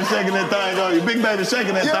 Big baby shaking that thing on you. Big baby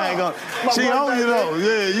shaking that thing on. She on you though.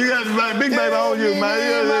 Yeah, you got big baby on you, man.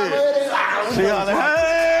 Yeah. She hollering,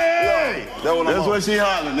 hey! That's what she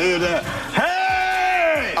hollering.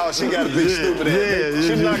 Hey! Oh, she got a big stupid ass.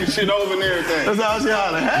 Yeah, she knocking shit over and everything. That's all she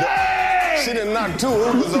hollering. Hey! She done knocked 2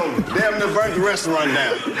 Ubers over. Damn near burnt the restaurant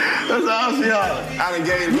down. That's all she hollering. I done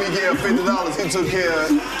gave Miguel $50. He took care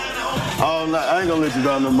of it. Oh, no, I ain't gonna let you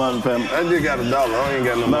draw no money, fam. I just got $1. I ain't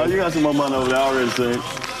got no money. No, you got some more money over there. I already seen.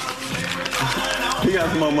 You got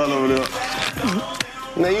some more money over there.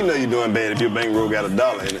 Now, you know you're doing bad if your bankroll got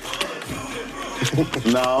 $1 in it.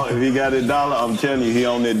 No, if he got $1, I'm telling you, he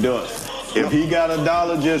on that dust. If he got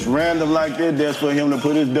 $1 just random like that, that's for him to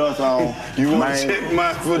put his dust on. You want to check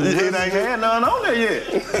my foot? It ain't had none on there yet.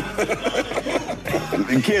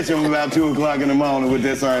 And catch him about 2 o'clock in the morning with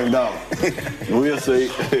that same dollar. We'll see.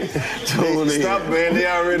 Stop, man. They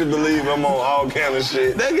already believe I'm on all kind of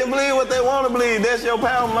shit. They can believe what they want to believe. That's your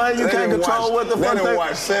power, man. You can't control what the fuck they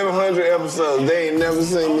watch 700 episodes. They ain't never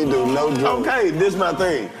seen me do no drugs. Okay, this my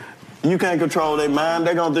thing. You can't control their mind.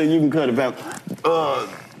 They gonna think you can cut it back.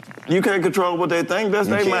 You can't control what they think. That's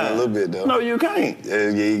their mind. You can a little bit, though. No, you can't. Yeah,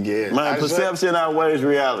 you can. Man, perception outweighs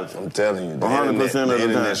reality. I'm telling you. 100% of the time. The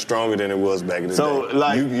internet's stronger than it was back in the day. So,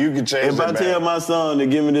 like, you can change if I tell my son to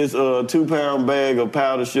give me this 2-pound bag of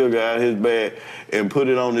powdered sugar out of his bag and put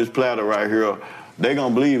it on this platter right here, they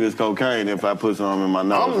gonna believe it's cocaine if I put some in my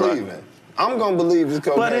nose. I'm leaving. I'm gonna believe it's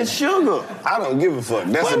cocaine. But it's sugar. I don't give a fuck.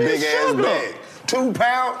 That's a big ass bag. 2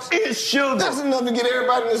 pounds? It's sugar. That's enough to get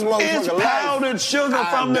everybody in this motherfucker It's powdered sugar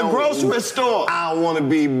from the grocery store. I don't want to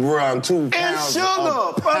be around 2 pounds It's sugar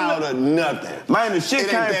of powdered nothing. Man, the shit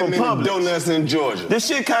came from Publix. Donuts in Georgia. This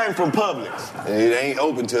shit came from Publix. It ain't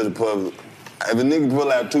open to the public. If a nigga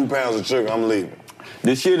pull out 2 pounds of sugar, I'm leaving.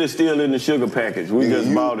 The shit is still in the sugar package. We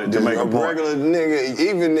just bought it to make a point. Regular nigga,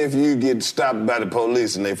 even if you get stopped by the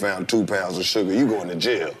police and they found 2 pounds of sugar, you going to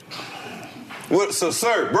jail. So,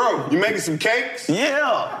 sir, bro, you making some cakes?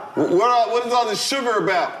 Yeah. What is all this sugar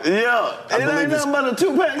about? Yeah. It ain't nothing but a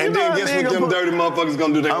 2 pack. And then guess what them dirty motherfuckers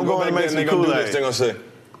gonna do? They gonna go back there and they gonna do this. They gonna say,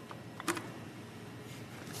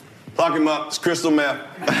 lock him up. It's crystal meth.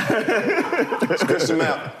 It's crystal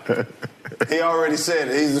meth. He already said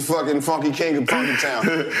it. He's the fucking funky king of Funky Town.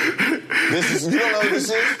 You don't know what this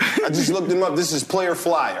is? I just looked him up. This is Player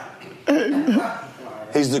Flyer.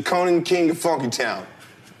 He's the Conan king of Funky Town.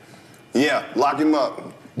 Yeah, lock him up.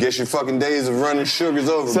 Guess your fucking days of running sugar's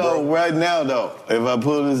over, bro. So right now, though, if I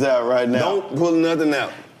pull this out right now. Don't pull nothing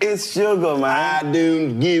out. It's sugar, man. I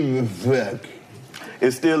don't give a fuck.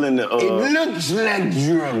 It's still in the... it looks like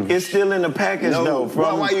drunk. It's still in the package, though.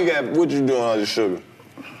 Why you got... What you doing all this sugar?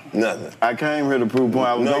 Nothing. I came here to prove point.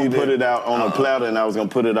 I was going to put it out on a platter and I was going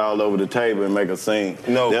to put it all over the table and make a scene.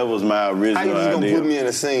 No. That was my original idea. How you just going to put me in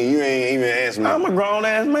a scene? You ain't even asked me. I'm a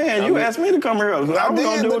grown-ass man. You asked me to come here. So I was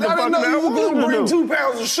going to do what the fuck I was going to do. 2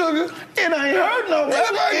 pounds of sugar. It ain't hurt nobody.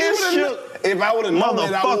 It's sugar. If I would have known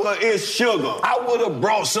that, motherfucker, it's sugar. I would have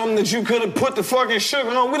brought something that you could have put the fucking sugar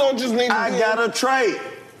on. We don't just need to... I got a tray.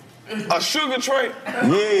 A sugar tray?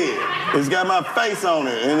 Yeah. It's got my face on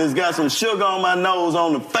it, and it's got some sugar on my nose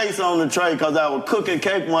on the face on the tray because I was cooking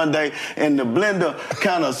cake one day, and the blender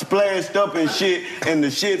kind of splashed up and shit, and the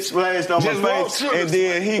shit splashed on my face, and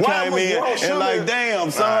then he came in and like, damn,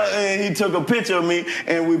 son, and he took a picture of me,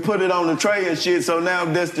 and we put it on the tray and shit, so now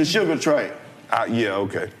that's the sugar tray. Yeah,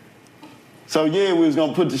 okay. So, yeah, we was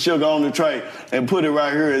going to put the sugar on the tray and put it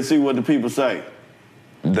right here and see what the people say.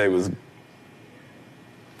 They was...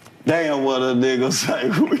 Damn, what a nigga say.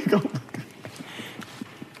 We gonna...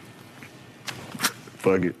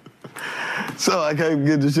 Fuck it. So I can't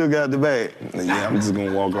get the sugar out the bag. Yeah, I'm just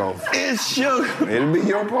gonna walk off. It's sugar. It'll be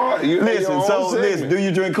your part. Listen, do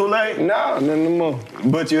you drink Kool-Aid? No, no more.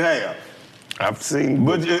 But you have. I've seen.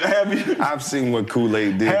 I've seen what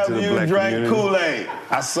Kool-Aid did to the black community. Have you drank Kool-Aid?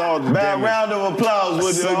 I saw the By a round of applause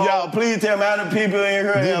with y'all. Please tell me how many people in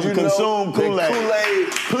here have consumed Kool-Aid.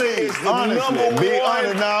 Kool-Aid, please, honestly, be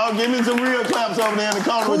honest now. Give me some real claps over there in the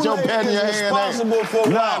corner with your pen in your hand. Responsible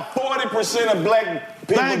for why 40% of black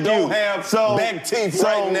people don't have back teeth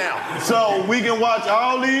right now. So we can watch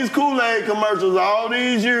all these Kool-Aid commercials all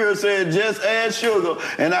these years saying just add sugar,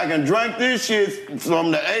 and I can drink this shit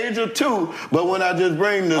from the age of 2, but when I just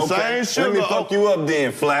bring the same sugar... Let me fuck you up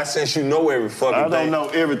then, Fly, since you know every fucking thing. I don't know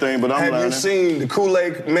everything, but I'm learning. Have you seen the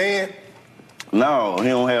Kool-Aid Man? No, he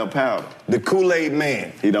don't have powder. The Kool-Aid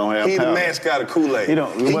Man. He don't have powder. He the mascot of Kool-Aid. He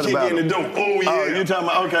don't. He what kick about in the door. Oh, yeah. Oh, you talking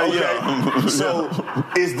about, okay. Yeah. So,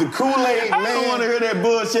 is the Kool-Aid Man... I don't want to hear that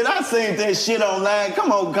bullshit. I seen that shit online.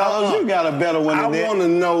 Come on, Karlous, you got a better one than that. I want to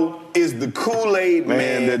know, is the Kool-Aid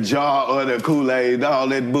Man... the jar or the Kool-Aid, all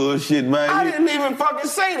that bullshit, man. I didn't even fucking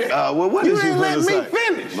say that. Well, what did you let me say?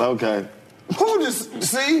 finish. Okay. Who just,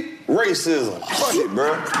 see? Racism. Fuck it,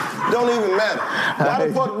 bro. Don't even matter. Why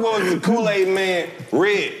the fuck was the Kool-Aid Man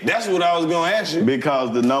red? That's what I was going to ask you.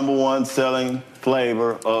 Because the #1 selling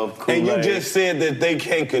flavor of Kool-Aid. And you just said that they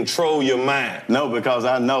can't control your mind. No, because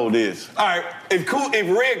I know this. All right, if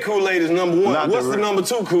red Kool-Aid is #1, what's the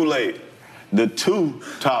 #2 Kool-Aid? The 2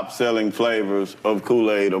 top selling flavors of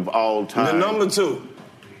Kool-Aid of all time. The #2.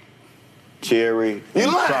 Cherry and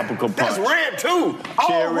tropical punch. That's red too.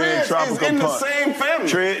 All reds is in the same family.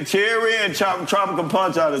 Cherry and tropical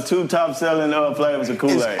punch are the 2 top selling flavors of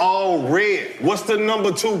Kool-Aid. It's all red. What's the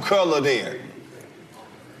 #2 color then?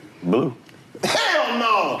 Blue. Hell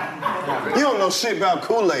no! You don't know shit about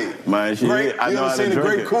Kool-Aid. Man, you ever seen the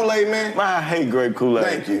Great Kool-Aid Man? Man, I hate Grape Kool-Aid.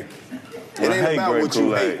 Thank you. It ain't about what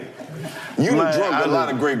you hate. You done drunk a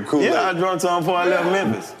lot of grape Kool-Aid. Yeah, I drunk some before I left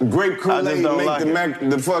Memphis. Grape Kool-Aid make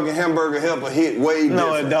the fucking hamburger helper hit way different.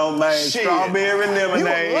 No, it don't, man. Shit. Strawberry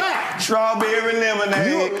lemonade. Strawberry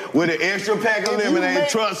lemonade with an extra pack of lemonade.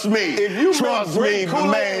 Trust me. If you trust me,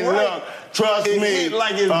 man. Look, trust me.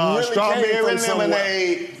 Like it really strawberry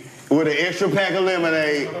lemonade with an extra pack of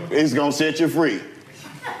lemonade is gonna set you free.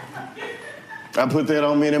 I put that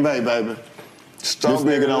on me and baby.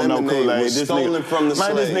 Strawberry this nigga don't know lemonade Kool-Aid. was This stolen nigga, from the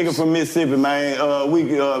man, this slaves. nigga from Mississippi, man.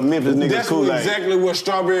 Memphis nigga That's Kool-Aid. exactly where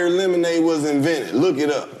strawberry lemonade was invented. Look it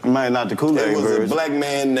up. Man, not the Kool-Aid It was version. a black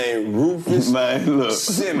man named Rufus Man, look,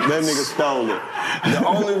 Simmons. that nigga stole it. The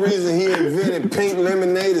only reason he invented pink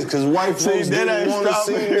lemonade is because white folks didn't want to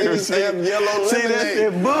see niggas have yellow lemonade. See, that's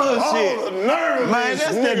that bullshit. Oh, the nerve of Man, these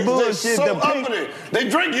that's niggas. that bullshit. They're so The pink- uppity. They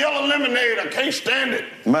drink yellow lemonade. I can't stand it.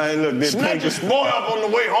 Man, look, this Snatch pink... your boy up on the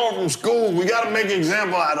way home from school. We got to make an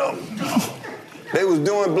example out of him. They was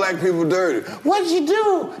doing black people dirty. What'd you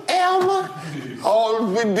do, Elmer? All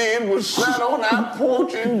we did was sat on our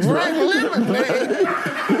porch and drank lemonade.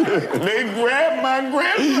 They grabbed my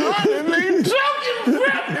grandson and they took him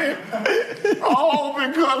from me. All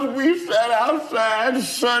because we sat outside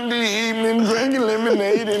Sunday evening drinking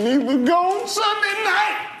lemonade and he was gone Sunday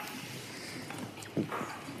night.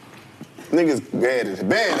 Niggas bad as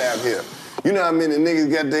bad out here. You know how many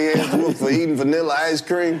niggas got their ass whooped for eating vanilla ice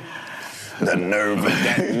cream? The nerve of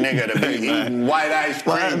that nigga to be eating white ice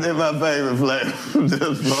cream. Why is that my favorite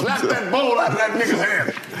flavor? Slap that bowl out of that nigga's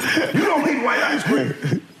hand. You don't eat white ice cream.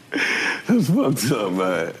 That's fucked up,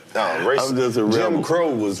 man. I'm just a rebel. Jim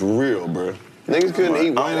Crow was real, bro. Niggas couldn't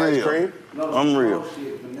eat white ice cream. I'm real.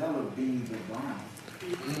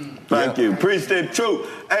 Thank you. Preach that truth.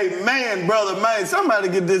 Hey, man, brother, man, somebody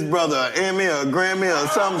get this brother an Emmy or a Grammy or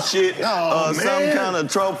some shit or some kind of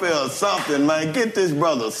trophy or something, man. Get this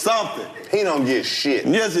brother something. He don't get shit.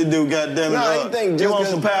 Yes, he do, goddammit. No, he think you want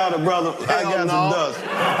some powder, brother? I got some dust.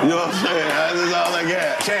 You know what I'm saying? That's all I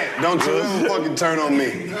got. Cat, don't you ever fucking turn on me.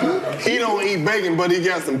 He don't eat bacon, but he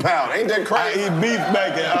got some powder. Ain't that crazy? I eat beef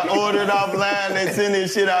bacon. I ordered offline. They send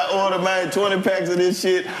this shit. I order, man, 20 packs of this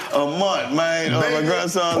shit a month, man. My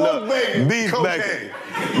grandson pork bacon, beef cocaine. bacon.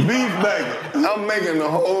 Beef bacon. I'm making the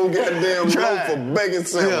whole goddamn loaf of bacon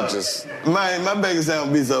sandwiches. Yeah. Man, my bacon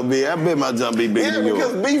sandwich be so big. I bet my jump be bigger than yours. Yeah,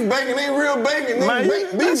 because beef bacon ain't real bacon. Man,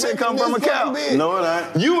 Beef that shit come from a cow. big. No, it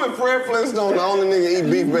ain't. You and Fred Flintstone the only nigga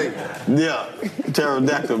eat beef bacon. Yeah,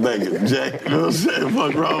 pterodactyl bacon, Jack. You know what I'm saying?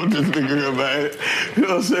 Fuck wrong with this nigga here, man. You know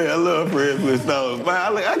what I'm saying? I love Fred Flintstone.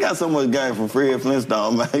 Man, I got so much game from Fred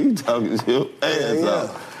Flintstone, man. You talking shit ass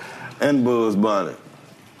off. And Bugs Bunny.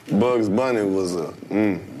 Bugs Bunny was a,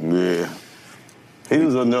 yeah. He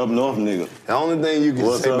was an up north nigga. The only thing you can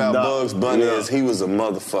What's say up, about Doc? Bugs Bunny Yeah. is he was a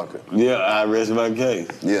motherfucker. Yeah, I rest my case.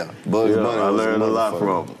 Yeah, Bugs Bunny was I learned a lot motherfucker.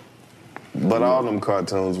 from him. But all them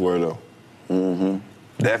cartoons were, though. Mm-hmm.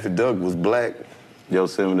 Daffy Duck was black.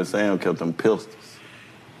 Yosemite Sam kept them pistols.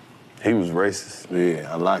 He was racist.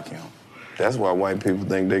 Yeah, I like him. That's why white people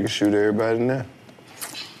think they can shoot everybody now.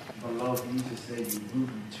 But love, you just say you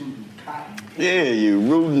rootin', tootin', cotton. Yeah, you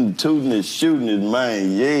rootin', tootin', and shooting it,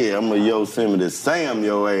 man. Yeah, I'm a Yosemite Sam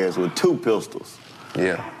your ass with 2 pistols.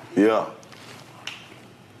 Yeah. Yeah.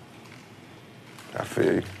 I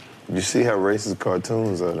feel you. You see how racist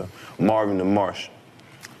cartoons are, though. Marvin the Martian.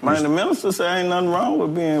 Man, the minister said ain't nothing wrong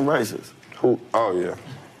with being racist. Who? Oh, yeah.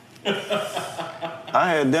 I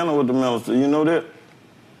had dinner with the minister. You know that?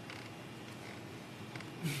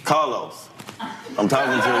 Karlous. I'm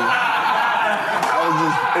talking to you. I was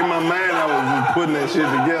just, in my mind, I was just putting that shit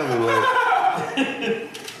together, like.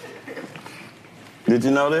 Did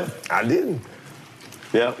you know that? I didn't.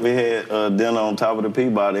 Yeah, we had dinner on top of the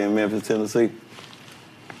Peabody in Memphis, Tennessee.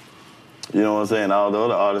 You know what I'm saying? All the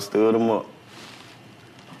other artists stood him up.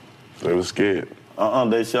 They were scared.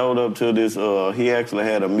 They showed up to this, he actually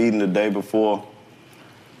had a meeting the day before.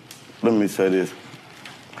 Let me say this.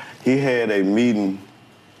 He had a meeting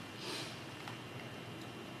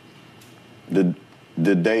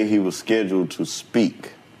the day he was scheduled to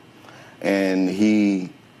speak. And he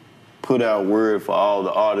put out word for all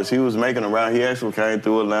the artists. He was making around, he actually came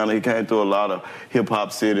through Atlanta. He came through a lot of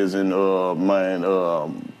hip-hop cities and,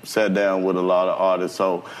 sat down with a lot of artists.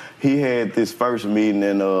 So he had this first meeting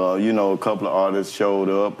and, a couple of artists showed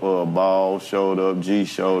up. Ball showed up, G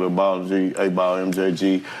showed up, Ball G, A-Ball,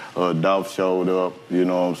 MJG, Dolph showed up, you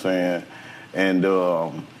know what I'm saying? And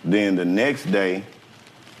then the next day,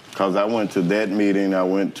 because I went to that meeting, I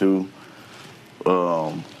went to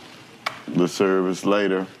the service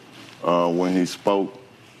later when he spoke.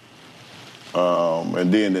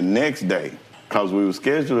 And then the next day, because we were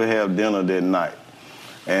scheduled to have dinner that night,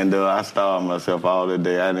 and I starved myself all that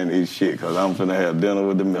day. I didn't eat shit because I'm finna have dinner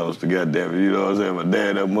with the minister, goddamn it. You know what I'm saying? My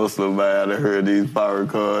dad, a Muslim man, I heard these power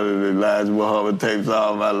cards and Elijah Muhammad tapes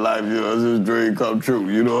all my life. You know, it's just a dream come true.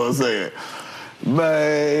 You know what I'm saying?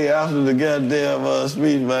 Man, after the goddamn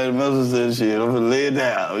speech, man, the minister said shit, I'm finna lay it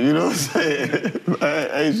down. You know what I'm saying?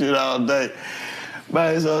 I ate shit all day.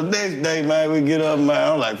 Man, so next day, man, we get up,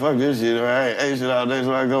 man, I'm like, fuck this shit, right? I ain't ate shit all day,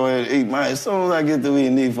 so I go ahead and eat, man. As soon as I get through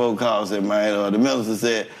eating, these folk calls, said, man, the minister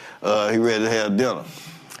said he ready to have dinner.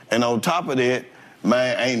 And on top of that,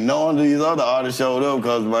 man, ain't none of these other artists showed up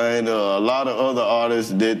because, man, a lot of other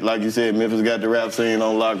artists that, like you said, Memphis got the rap scene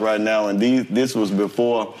on lock right now, and this was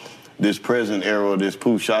before this present era, this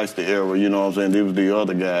Pooh Shiesty era, you know what I'm saying? These was the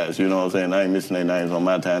other guys, you know what I'm saying? I ain't missing their names on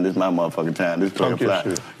my time. This is my motherfucking time. This Playa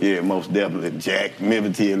Fly. Yeah, most definitely. Jack,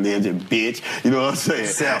 Memphis, Legend, bitch. You know what I'm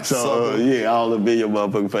saying? So, yeah, all up in your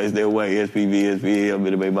motherfucking face their way. SPV, SPL,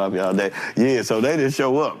 Bitty Baby Bobby all day. Yeah, so they didn't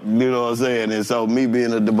show up, you know what I'm saying? And so me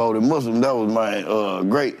being a devoted Muslim, that was my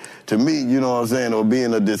great to me, you know what I'm saying, or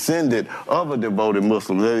being a descendant of a devoted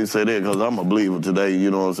Muslim. They didn't say that because I'm a believer today, you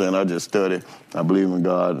know what I'm saying? I just study. I believe in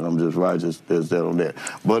God, and I'm just righteous. There's that on that.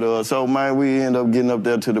 But, so, man, we end up getting up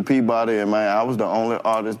there to the Peabody, and, man, I was the only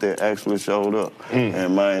artist that actually showed up.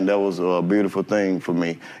 And, man, that was a beautiful thing for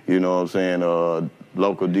me, you know what I'm saying?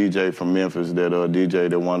 Local DJ from Memphis that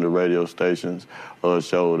DJ'd at one of the radio stations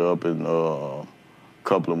showed up, and a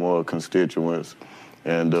couple of more constituents.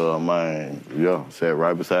 And, man, sat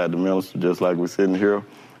right beside the minister, just like we're sitting here.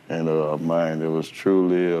 And, man, it was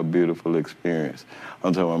truly a beautiful experience.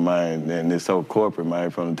 I'm talking about, man, and it's so corporate, man,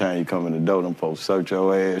 from the time you come in the door, them folks search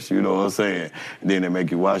your ass, you know what I'm saying? And then they make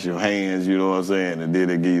you wash your hands, you know what I'm saying? And then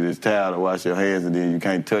they give you this towel to wash your hands, and then you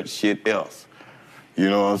can't touch shit else. You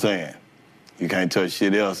know what I'm saying? You can't touch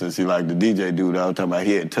shit else. And see, like the DJ dude I was talking about,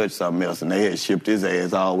 he had touched something else, and they had shipped his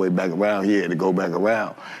ass all the way back around. He had to go back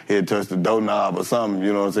around. He had touched the doorknob or something,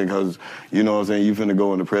 you know what I'm saying? Because, you know what I'm saying, you finna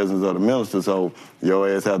go in the presence of the minister, so your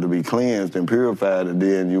ass have to be cleansed and purified, and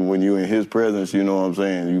then when you in his presence, you know what I'm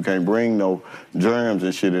saying, you can't bring no germs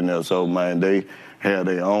and shit in there. So, man, they had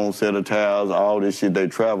their own set of towels, all this shit they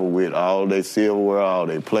travel with, all their silverware, all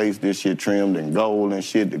their plates, this shit trimmed in gold and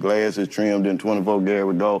shit, the glass is trimmed in 24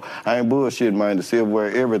 karat gold. I ain't bullshit, man, the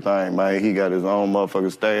silverware, everything, man. He got his own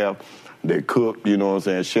motherfucking staff. They cook, you know what I'm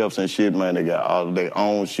saying, chefs and shit, man. They got all their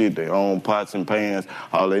own shit, their own pots and pans.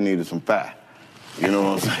 All they need is some fire. You know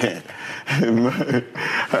what I'm saying?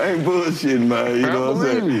 I ain't bullshitting, man. You know what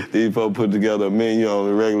I'm saying? These folks put together a menu on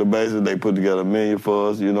a regular basis. They put together a menu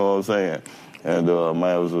for us, you know what I'm saying? And,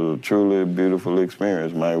 man, it was a truly beautiful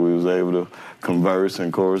experience, man. We was able to converse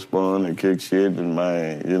and correspond and kick shit and,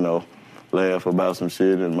 man, you know, laugh about some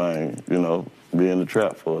shit and, man, you know, be in the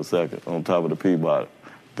trap for a second on top of the Peabody.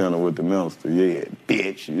 Dinner with the minister. Yeah,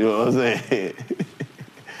 bitch. You know what I'm saying?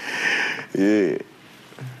 Yeah.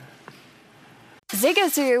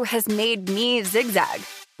 Zigazoo has made me zigzag.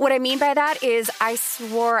 What I mean by that is I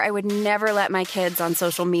swore I would never let my kids on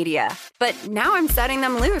social media, but now I'm setting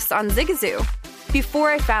them loose on Zigazoo. Before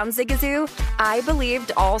I found Zigazoo, I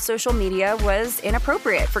believed all social media was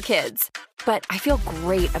inappropriate for kids. But I feel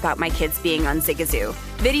great about my kids being on Zigazoo.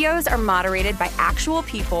 Videos are moderated by actual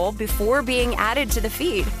people before being added to the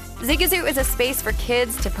feed. Zigazoo is a space for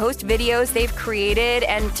kids to post videos they've created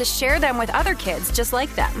and to share them with other kids just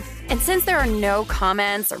like them. And since there are no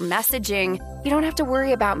comments or messaging, you don't have to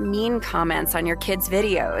worry about mean comments on your kids'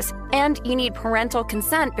 videos. And you need parental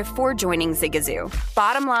consent before joining Zigazoo.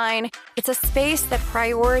 Bottom line, it's a space that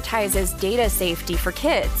prioritizes data safety for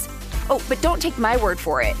kids. Oh, but don't take my word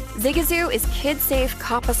for it. Zigazoo is KidSafe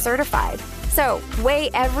COPPA certified. So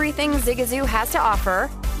weigh everything Zigazoo has to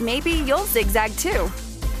offer. Maybe you'll zigzag too.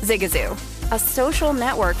 Zigazoo, a social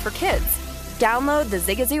network for kids. Download the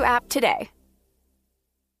Zigazoo app today.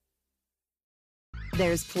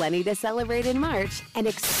 There's plenty to celebrate in March and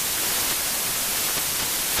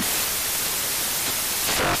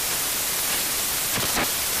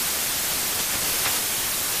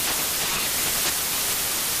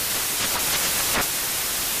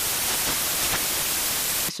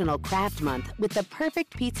Craft Month with the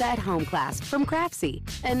perfect pizza at home class from Craftsy.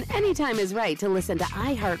 And anytime is right to listen to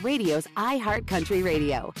iHeartRadio's iHeart Country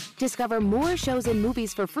Radio. Discover more shows and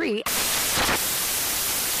movies for free.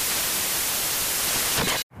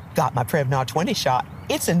 Got my Prevnar 20 shot.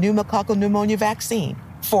 It's a pneumococcal pneumonia vaccine.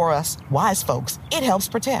 For us, wise folks, it helps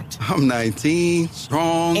protect. I'm 19,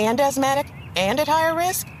 strong. And asthmatic, and at higher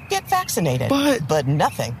risk. Get vaccinated. But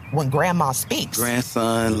nothing when grandma speaks.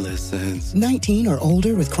 Grandson listens. 19 or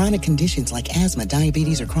older with chronic conditions like asthma,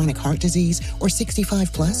 diabetes, or chronic heart disease, or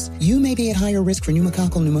 65 plus, you may be at higher risk for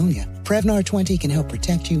pneumococcal pneumonia. Prevnar 20 can help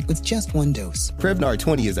protect you with just one dose. Prevnar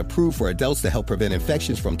 20 is approved for adults to help prevent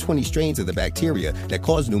infections from 20 strains of the bacteria that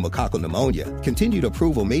cause pneumococcal pneumonia. Continued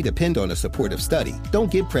approval may depend on a supportive study.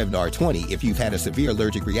 Don't get Prevnar 20 if you've had a severe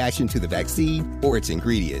allergic reaction to the vaccine or its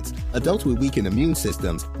ingredients. Adults with weakened immune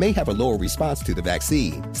systems may have a lower response to the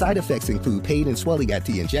vaccine. Side effects include pain and swelling at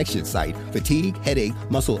the injection site, fatigue, headache,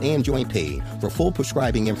 muscle, and joint pain. For full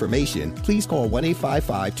prescribing information, please call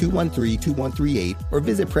 1-855-213-2138 or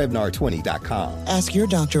visit Prevnar20.com. Ask your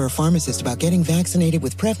doctor or pharmacist about getting vaccinated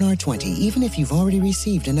with Prevnar 20, even if you've already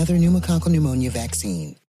received another pneumococcal pneumonia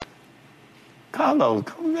vaccine. Karlous,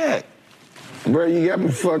 come back. Bro, you got me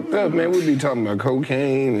fucked up, man. We be talking about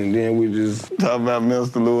cocaine, and then we just... Talking about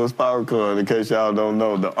Minister Louis Farrakhan, in case y'all don't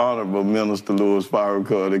know, the Honorable Minister Louis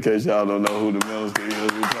Farrakhan, in case y'all don't know who the minister is.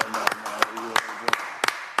 We talking about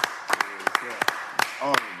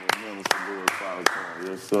Honorable Minister Louis Farrakhan,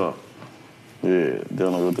 yes, sir. Yeah,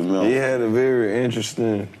 dealing with the minister. He had a very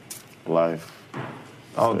interesting life.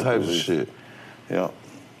 All types of shit. Yeah.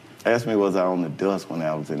 Ask me, was I on the dust when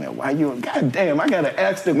I was in there? Why you? Goddamn, I gotta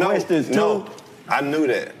ask the questions too. No, I knew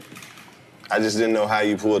that. I just didn't know how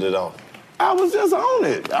you pulled it off. I was just on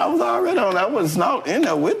it. I was already on it. I wasn't not in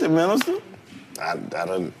there with the minister. I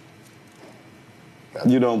don't.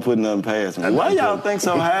 You don't put nothing past me. Why y'all think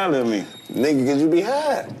so highly of me? Nigga, cause you be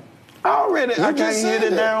high. Already, I can't hit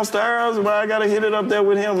it downstairs, but I gotta hit it up there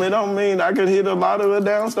with him. It don't mean I could hit a lot of it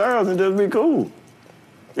downstairs and just be cool.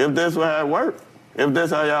 If that's how it works. If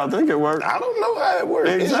that's how y'all think it works. I don't know how it works.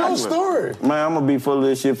 Exactly. It's your story. Man, I'm gonna be full of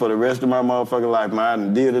this shit for the rest of my motherfucking life, man. I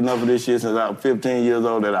done did enough of this shit since I was 15 years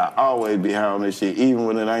old that I always be high on this shit, even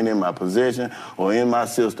when it ain't in my possession or in my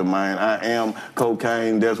system, man. I am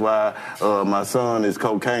cocaine. That's why my son is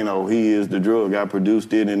Cocaino. He is the drug. I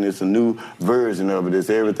produced it, and it's a new version of it. It's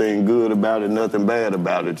everything good about it, nothing bad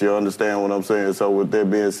about it. You understand what I'm saying? So with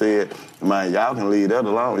that being said, man, y'all can leave that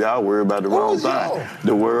alone. Y'all worry about the wrong thing.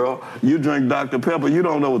 The world. You drink Dr. Pepper, you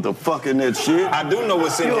don't know what the fuck in that shit. I do know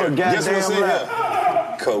what's in here. Guess what's in here?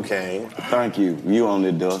 Cocaine. Thank you. You on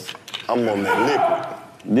the dust. I'm on that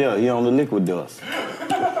liquid. Yeah, he on the liquid dust.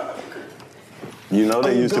 You know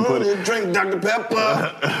they used to put it. Drink Dr.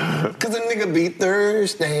 Pepper, cause a nigga be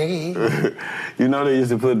thirsty. You know they used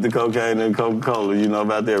to put the cocaine in Coca-Cola. You know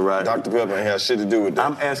about that, right? Dr. Pepper ain't had shit to do with that.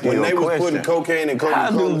 I'm asking you a question. When they was putting cocaine in Coca-Cola,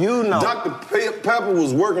 how do you know? Dr. Pepper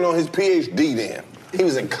was working on his PhD then. He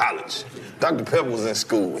was in college. Dr. Pepper was in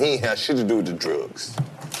school. He ain't had shit to do with the drugs.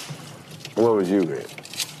 What was you at?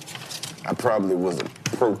 I probably was a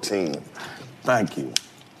protein. Thank you.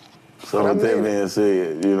 So with that being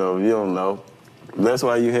said, you know, you don't know. That's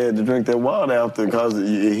why you had to drink that water after, because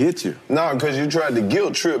it hit you. No, because you tried to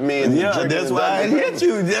guilt trip me into drinking. Yeah, that's why it hit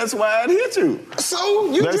you. That's why it hit you.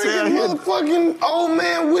 So you drinking motherfucking old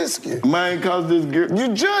man whiskey. Man, because this girl... You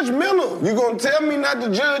judgmental. You gonna tell me not to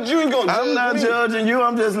judge you? You gonna judge me? I'm not judging you.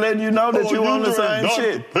 I'm just letting you know that you on the same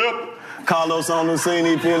shit. Karlous on the scene,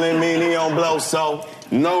 he feeling mean, he on blow so.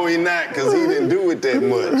 No, he not, because he didn't do it that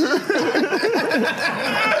much.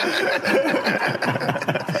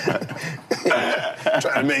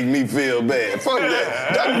 Trying to make me feel bad. Fuck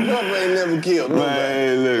that. Dr. Pepper ain't never killed nobody.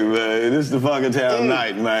 Man, look, man, this is the fucking time of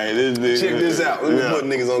night, man. Check this out. Let me put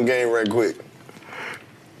niggas on game right quick.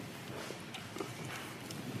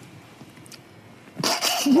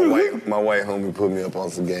 My white homie put me up on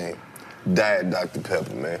some game. Diet Dr.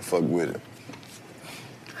 Pepper, man. Fuck with it.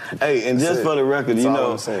 Hey, and just for the record, you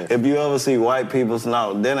know, if you ever see white people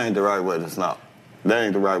snort, that ain't the right way to snort. That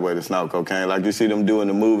ain't the right way to snort cocaine. Like you see them doing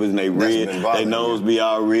the movies and they red, their nose be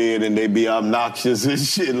all red and they be obnoxious and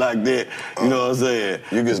shit like that. You know what I'm saying?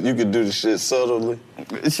 You could do the shit subtly.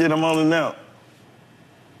 Shit, I'm on it now.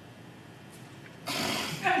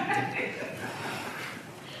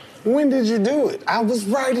 When did you do it? I was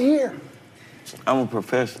right here. I'm a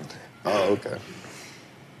professional. Oh, okay.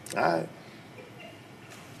 All right.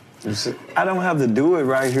 I don't have to do it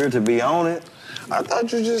right here to be on it. I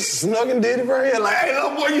thought you just snuck and did it right here. Like, hey,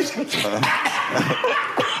 little boy, you should...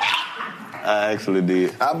 I actually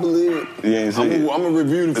did. I believe it. You ain't see it? I'm going to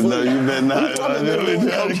review the footage. No, you better not. You talking about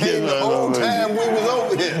cocaine the whole time we was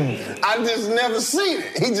over here. I just never seen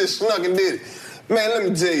it. He just snuck and did it. Man, let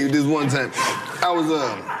me tell you this one time. I was,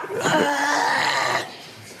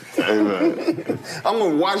 Hey, man.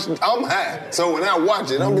 I'm high. So when I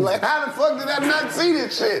watch it, I'll be like, how the fuck did I not see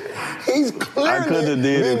this shit? He's clearly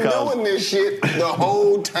been doing this shit the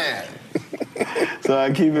whole time. So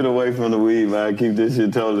I keep it away from the weed, man. I keep this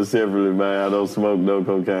shit totally separately, man. I don't smoke no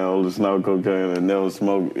cocaine. I only snort cocaine and never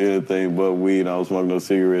smoke anything but weed. I don't smoke no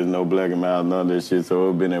cigarettes, no black and mild, none of that shit. So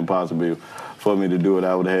it's been impossible for me to do it,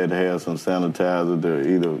 I would have had to have some sanitizer to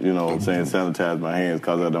either, you know what I'm saying, sanitize my hands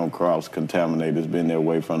because I don't cross-contaminate. It's been that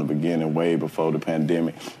way from the beginning, way before the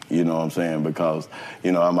pandemic, you know what I'm saying, because,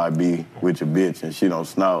 you know, I might be with your bitch and she don't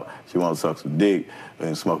snort, she want to suck some dick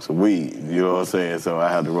and smoke some weed, you know what I'm saying, so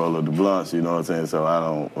I have to roll up the blunts, you know what I'm saying, so I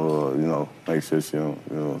don't, you know, make sure she don't,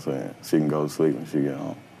 you know what I'm saying, she can go to sleep when she get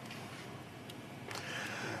home.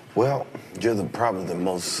 Well, you're probably the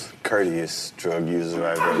most courteous drug user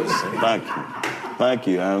I've ever seen. Thank you. Thank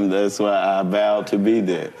you. That's why I vowed to be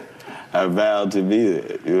that. I vowed to be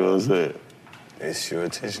that. You know what I'm saying? It's your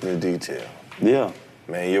attention to detail. Yeah.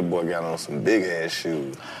 Man, your boy got on some big-ass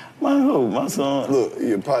shoes. My who? My son. Look,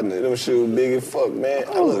 your partner, them shoes big as fuck, man.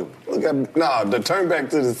 Oh. Look at, turn back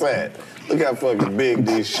to the side. Look how fucking big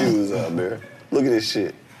these shoes are, man. Look at this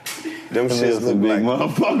shit. Them shits look big like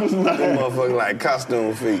motherfuckers, man. Them motherfuckers like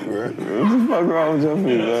costume feet, bro. What the fuck wrong with your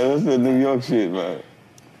feet, man? That's that New York shit, man.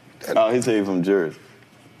 Oh, he said he from Jersey.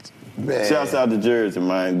 Man. Shouts out to Jersey,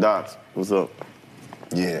 man. Docs, what's up?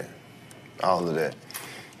 Yeah, all of that.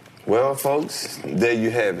 Well, folks, there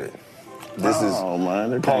you have it. This is part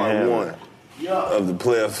one of the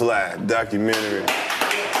Playa Fly documentary.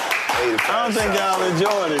 I don't think y'all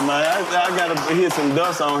enjoyed it, man. I got to hit some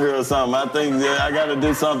dust on here or something. I think that I got to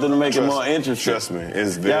do something to make it more interesting. Trust me,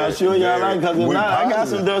 it's very. Y'all sure y'all like it? Because if not, I got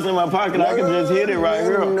some dust in my pocket. I can just hit it right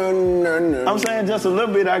here. No. I'm saying just a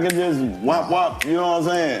little bit. I can just whop. You know what I'm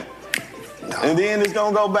saying? No. And then it's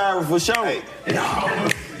gonna go viral for sure. Hey, no.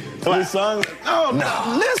 This song.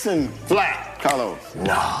 No. Listen, Flat. Karlous.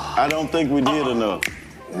 No. I don't think we did enough.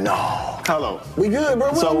 No. Karlous. We good,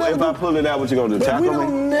 bro. So if I pull it out, what you gonna do? Tackle me? We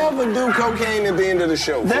don't never do cocaine at the end of the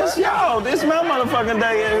show. That's y'all. This my motherfucking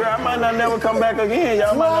day in here. I might not never come back again.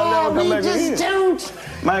 Y'all might not never come back again. Don't.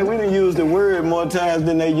 Man, we done used the word more times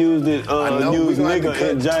than they used it. Used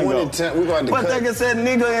nigga in Django. But they can say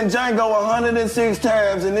nigga in Django 106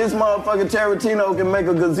 times, and this motherfucking Tarantino can make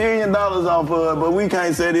 $1 gazillion off of it, but we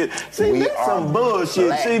can't say it. See, that's some bullshit.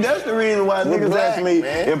 Black. See, that's the reason why niggas ask me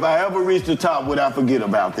if I ever reach the top, would I forget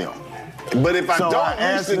about them? But if I don't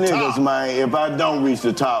reach the niggas, top, man, if I don't reach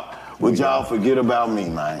the top, would y'all forget about me,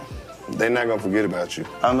 man? They're not gonna forget about you.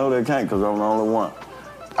 I know they can't, because I'm the only one.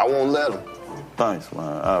 I won't let them. Thanks,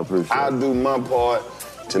 man. I appreciate it. I'll do my part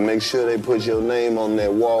to make sure they put your name on that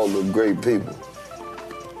wall of great people.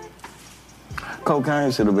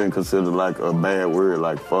 Cocaine should have been considered like a bad word,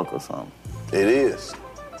 like fuck or something. It is.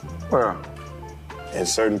 Where? In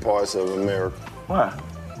certain parts of America. Why?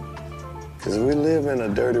 Because we live in a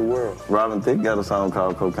dirty world. Robin Thicke got a song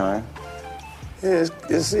called Cocaine. Yeah,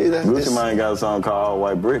 Gucci Mane got a song called All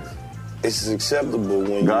White Bricks. It's acceptable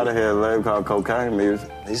when Gotta have a label called Cocaine Music.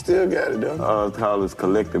 He still got it, though. It's called his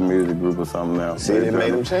Collective Music Group or something now. See, they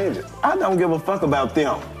made him change it. I don't give a fuck about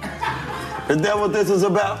them. Is that what this is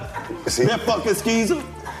about? See? That fucking skeezer?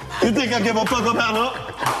 You think I give a fuck about her?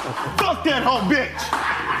 Fuck that whole bitch.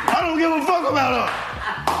 I don't give a fuck about her.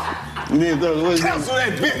 Cancel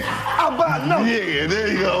that bitch. I'll buy no. Yeah, there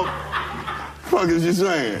you go. Fuck is you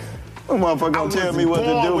saying? That motherfucker gonna tell me what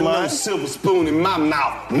to do, with man. No silver spoon in my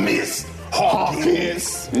mouth, Miss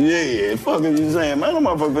Hawkins. Yeah, fuck is you saying? Man, that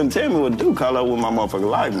motherfucker gonna tell me what to do, Karlous, with my motherfucking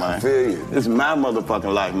life, man. I feel you. This is my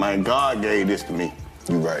motherfucking life, man. God gave this to me.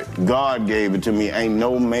 You right. God gave it to me. Ain't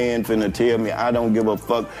no man finna tell me I don't give a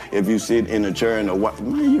fuck if you sit in a chair and a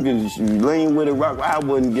man, you can lean with it, rock. I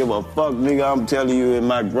wouldn't give a fuck, nigga. I'm telling you in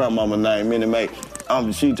my grandmama name, Minnie Mae.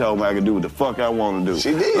 She told me I could do what the fuck I want to do.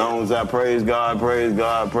 She did. As long as I praise God, praise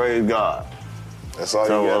God, praise God. That's all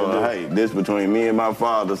you gotta do. Hey, this between me and my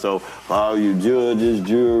father. So for all you judges,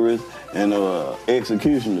 jurors, and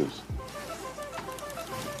executioners.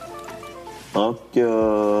 Fuck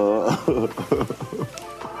yeah.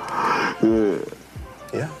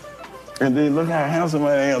 Yeah. And then look how handsome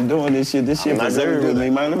I am doing this shit. This shit preserving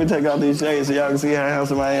me, man. Let me take off these shades so y'all can see how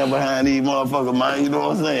handsome I am behind these motherfuckers, man. You know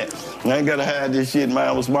what I'm saying? I ain't gotta hide this shit, man.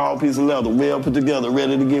 I'm a small piece of leather, well put together,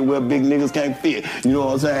 ready to get where big niggas can't fit. You know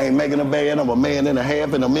what I'm saying? I ain't making a band. I'm a man and a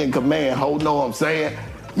half and I'm in command. Hold know what I'm saying?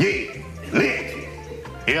 Yeah.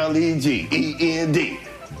 Legend. Legend.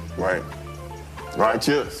 Right.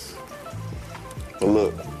 Righteous. But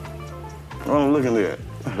look. What I'm looking at?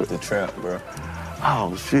 The trap, bro.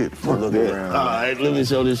 Oh, shit. Fuck look that. around. All right, let me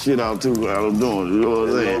show this shit out, too, what I'm doing. You know what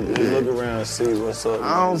I'm saying? Look around and see what's up.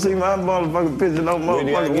 I don't see my motherfucking picture, no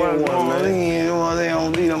motherfucking one, man. You know what they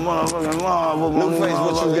don't see the motherfucking law. New face,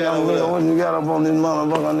 what you got over there? What you got up on this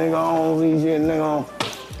motherfucker, nigga? I don't see shit, nigga.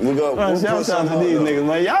 Shouts out to these niggas,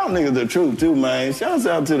 man. Y'all niggas the truth, too, man. Shouts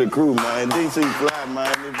out to the crew, man. DC Fly,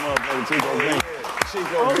 man. This motherfucker Chico Bean.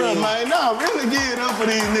 Hold up, man. No, really give it up for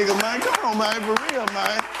these niggas, man. Come on, man. For real,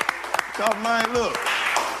 man. Cause, man, look.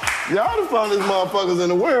 Y'all the funniest motherfuckers in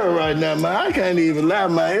the world right now, man. I can't even lie,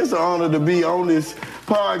 man. It's an honor to be on this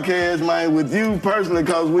podcast, man, with you personally,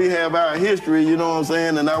 because we have our history, you know what I'm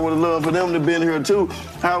saying? And I would have loved for them to been here, too.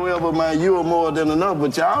 However, man, you are more than enough.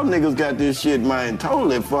 But y'all niggas got this shit, man,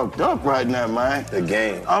 totally fucked up right now, man. The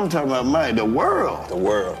game. I'm talking about, man, the world. The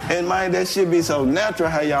world. And, man, that shit be so natural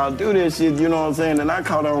how y'all do this shit, you know what I'm saying? And I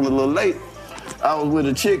caught on a little late. I was with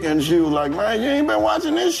a chick and she was like, man, you ain't been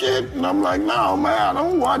watching this shit? And I'm like, no, man, I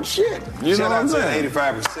don't watch shit. You know what I'm saying?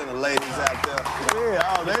 85% of ladies out there.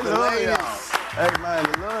 Yeah, oh, they love y'all. Hey, man,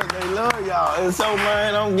 they love y'all. And so,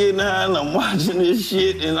 man, I'm getting high and I'm watching this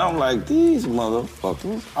shit and I'm like, these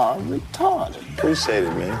motherfuckers are retarded. Appreciate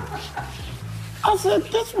it, man. I said,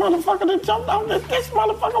 this motherfucker that jumped out, this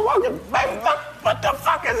motherfucker walking, baby, what the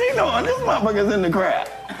fuck is he doing? This motherfucker's in the crowd.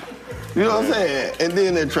 You know what I'm saying? And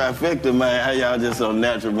then that trifecta, man, how y'all just so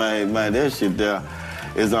natural, man, that shit there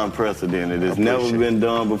is unprecedented. It's never been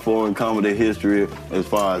done before in comedy history, as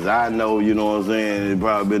far as I know, you know what I'm saying? It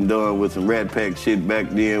probably been done with some Rat Pack shit back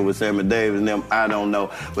then with Sammy Davis and them, I don't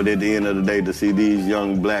know. But at the end of the day, to see these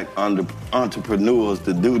young black entrepreneurs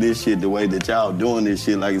to do this shit the way that y'all doing this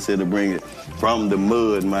shit, like I said, to bring it from the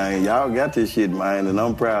mud, man, y'all got this shit, man, and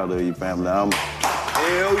I'm proud of you, family. Hell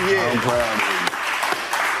yeah. I'm proud of you.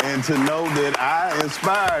 And to know that I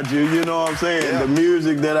inspired you, you know what I'm saying? Yeah. The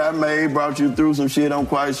music that I made brought you through some shit, I'm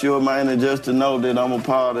quite sure, man, and just to know that I'm a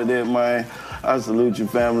part of that, man, I salute your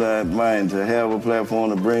family, man, to have a platform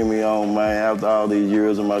to bring me on, man, after all these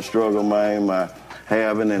years of my struggle, man, my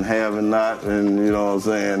having and having not, and you know what I'm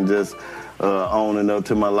saying, just owning up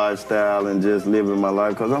to my lifestyle and just living my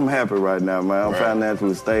life, because I'm happy right now, man. I'm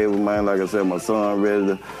financially stable, man. Like I said, my son ready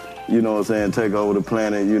to, you know what I'm saying, take over the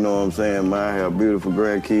planet, you know what I'm saying, man. I have beautiful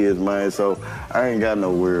grandkids, man, so I ain't got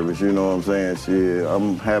no worries, you know what I'm saying, shit.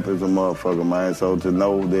 I'm happy as a motherfucker, man, so to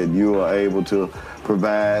know that you are able to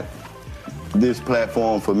provide this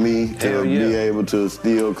platform for me to be able to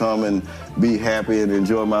still come and be happy and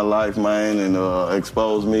enjoy my life, man, and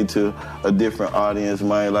expose me to a different audience,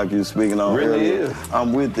 man, like you speaking on earlier.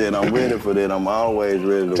 I'm with that. I'm ready for that. I'm always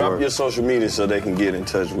ready to work. Drop your social media so they can get in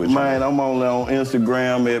touch with you. Man, I'm only on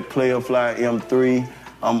Instagram at PlayerFlyM3.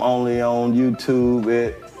 I'm only on YouTube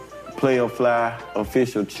at PlayerFly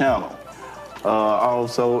Official Channel.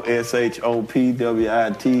 Also,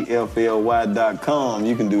 shopwitfly.com.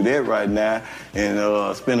 You can do that right now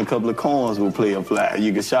and spend a couple of coins with Player Fly.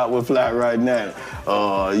 You can shop with Fly right now.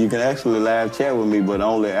 You can actually live chat with me, but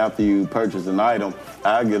only after you purchase an item.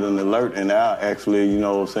 I'll get an alert and I'll actually, you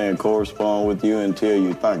know what I'm saying, correspond with you and tell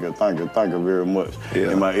you thank you very much.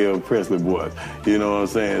 In my Elvis Presley voice. You know what I'm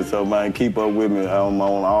saying? So, man, keep up with me. I'm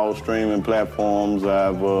on all streaming platforms.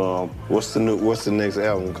 I've What's the next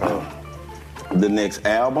album called? The next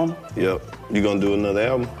album? Yep. You gonna do another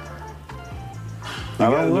album? I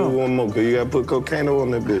don't know. Do one more, because you gotta put Cocaino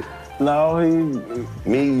on that bit. No,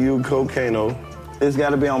 Me, you, Cocaino. It's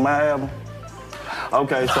gotta be on my album.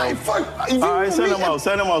 Okay, so. All right, say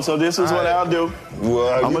no more. So this is what I'll do.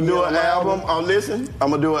 Well, I'm gonna do an album. Listen,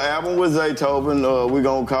 I'm gonna do an album with Zaytoven. We're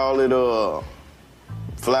gonna call it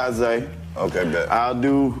Fly Zay. Okay, bet. I'll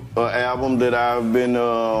do an album that I've been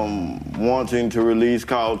wanting to release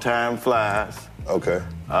called Time Flies. Okay.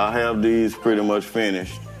 I'll have these pretty much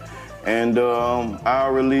finished. And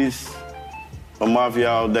I'll release a Mafia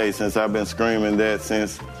All Day, since I've been screaming that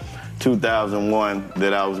since 2001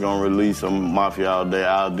 that I was going to release a Mafia All Day.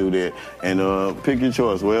 I'll do that. And pick your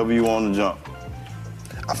choice, wherever you want to jump.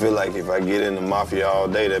 I feel like if I get in the Mafia all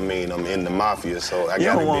day, that means I'm in the Mafia, so I gotta be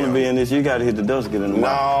on. You don't want to be in this, you got to hit the dust to get in the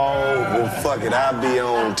Mafia. No, well, fuck it, I'll be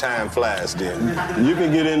on Time Flies then. You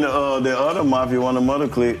can get in the other Mafia, one of them other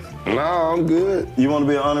cliques. No, I'm good. You want to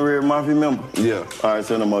be an honorary Mafia member? Yeah. All right,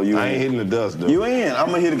 send them up. I ain't hitting the dust, though. You in. I'm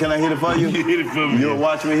going to hit it. Can I hit it for you? You hit it for me. You'll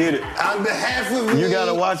watch me hit it. On behalf of you got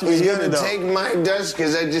to watch me hit it, though. Take my dust,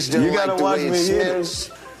 because I just don't like the way it smells.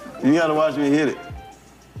 You got to watch me hit it.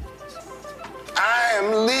 I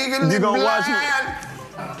am legally You gonna blind. watch me?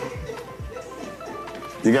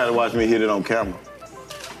 You got to watch me hit it on camera.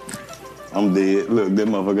 I'm dead. Look, that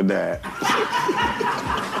motherfucker died.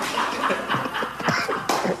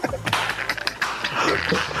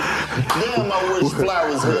 Damn, I wish Fly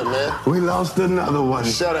was here, man. We lost another one.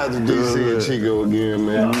 Shout out to DC and Chico again,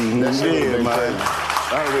 man. That shit Yeah, man.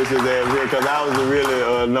 I wish his ass here, because I was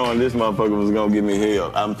really knowing this motherfucker was going to give me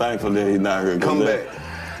hell. I'm thankful that he's not here. Come back.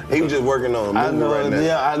 He was just working on a movie right now.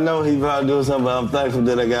 Yeah, I know he probably doing something, but I'm thankful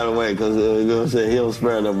that I got away because, you know what I'm saying, he don't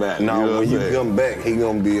spare no back. No, you know when you saying? come back, he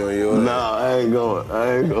gonna be on your No, I ain't going,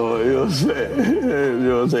 you know what I'm saying? You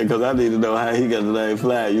know what I'm saying? Because I need to know how he got the name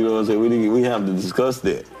Fly, you know what I'm saying? We have to discuss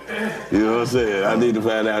that. You know what I'm saying? I need to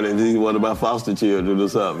find out if he's one of my foster children or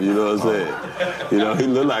something, you know what I'm saying? You know, he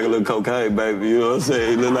look like a little cocaine baby, you know what I'm saying?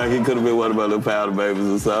 He look like he could have been one of my little powder babies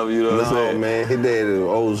or something, you know what I'm saying? No, man, his dad is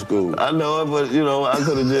old school. I know it, but, you know, I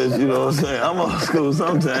could have just, you know what I'm saying? I'm old school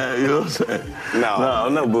sometimes, you know what I'm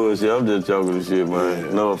saying? No bullshit. I'm just joking and shit, man.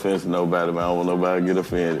 Yeah. No offense to nobody, man. I don't want nobody to get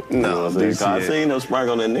offended. You know what I'm saying? I seen them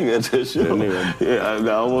sprinkle on that nigga at this show. Yeah, I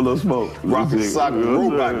don't want no smoke. Rocket sock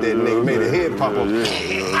robot that nigga made his head pop up.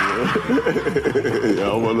 Yeah, I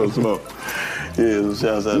don't want no smoke. Yeah, so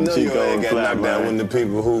shouts out to Chico and Fly, knocked down when the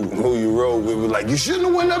people who you rode with were like, you shouldn't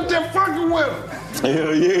have went up there fucking with him.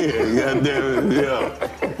 Hell yeah, goddamn it, yeah.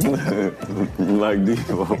 Like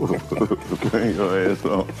Devo, bring your ass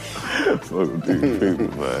on. Fuck with these people,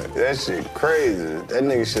 man. That shit crazy. That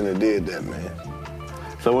nigga shouldn't have did that, man.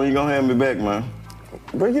 So when you gonna have me back, man?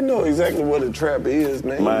 But you know exactly what a trap is,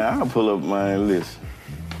 man. Man, I'll pull up, man, listen.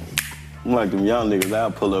 I'm like them young niggas,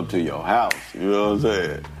 I'll pull up to your house, you know what I'm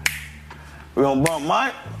saying? We gonna bump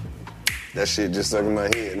Mike? That shit just stuck in my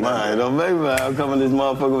head. Man, don't make me. I'll come in this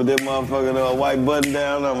motherfucker with that motherfucking white button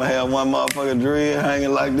down. I'm gonna have one motherfucking dread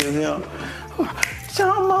hanging like this, you know?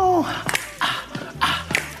 Come on.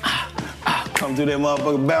 Come through that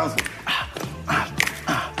motherfucker bouncing.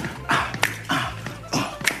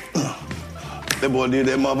 That boy did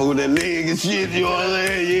that motherfucker with that leg and shit, you know what I'm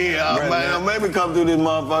saying? Yeah, man, maybe come through this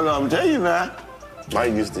motherfucker. I'm telling you now.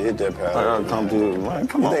 Mike used to hit that powder. I gotta come through it, man.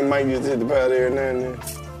 Come on. You think Mike used to hit the powder every now and then?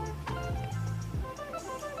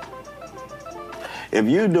 If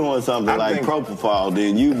you're doing something like propofol,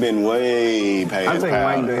 then you've been way past powder. I think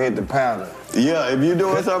Mike done hit the powder. Yeah, if you're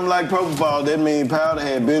doing something like propofol, that means powder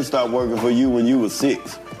had been stopped working for you when you was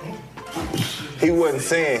 6. He wasn't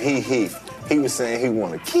saying he. He was saying he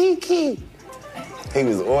wanted key. He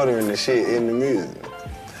was ordering the shit in the music.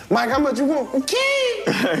 Mike, how much you want? Key!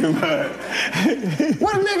 Hey, man.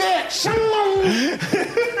 What a nigga at? Shalom!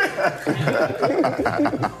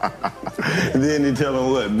 Then he tell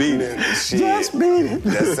him what? Beat it. Just beat it.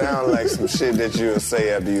 That sounds like some shit that you'll say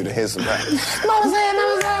after you to hit some powder.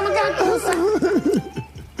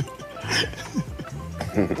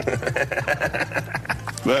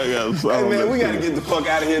 Man, hey, man, we got to get the fuck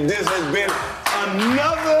out of here. This has been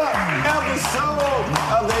another episode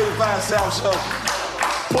of the 85 South Show.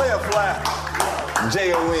 Playa, Fly,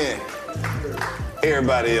 J-O-N.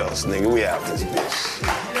 Everybody else, nigga, we out this bitch.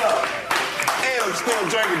 And I'm still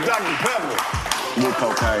drinking Dr. Pepper. With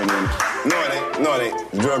cocaine in it. No, it ain't.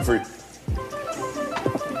 Drug free.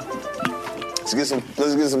 Let's get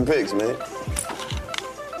some pics, man.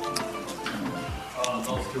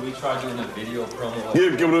 Can we try doing a video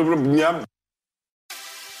promo? Yeah.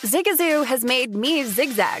 Zigazoo has made me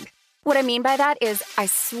zigzag. What I mean by that is I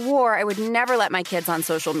swore I would never let my kids on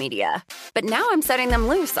social media. But now I'm setting them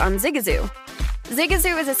loose on Zigazoo.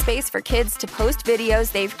 Zigazoo is a space for kids to post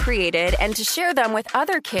videos they've created and to share them with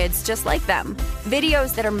other kids just like them.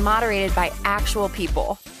 Videos that are moderated by actual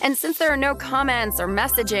people. And since there are no comments or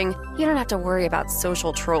messaging, you don't have to worry about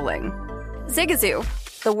social trolling. Zigazoo,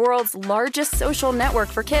 the world's largest social network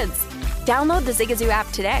for kids. Download the Zigazoo app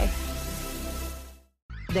today.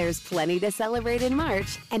 There's plenty to celebrate in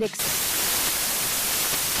March and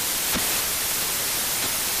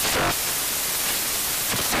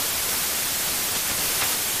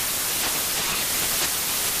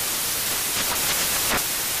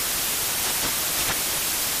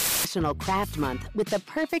National Craft Month with the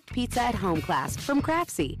perfect pizza at home class from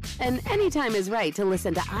Craftsy. And anytime is right to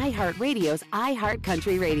listen to iHeartRadio's iHeart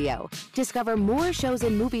Country Radio. Discover more shows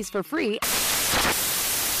and movies for free.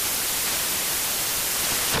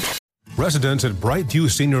 Residents at Brightview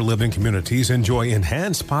Senior Living Communities enjoy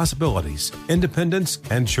enhanced possibilities, independence,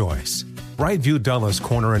 and choice. Brightview Dulles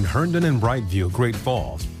Corner in Herndon and Brightview, Great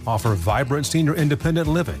Falls, offer vibrant senior independent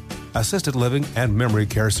living, assisted living, and memory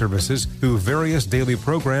care services through various daily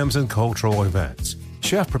programs and cultural events.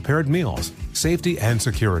 Chef-prepared meals, safety and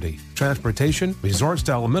security, transportation,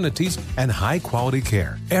 resort-style amenities, and high-quality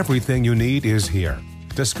care. Everything you need is here.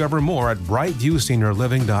 Discover more at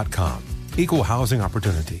brightviewseniorliving.com. Equal housing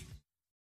opportunity.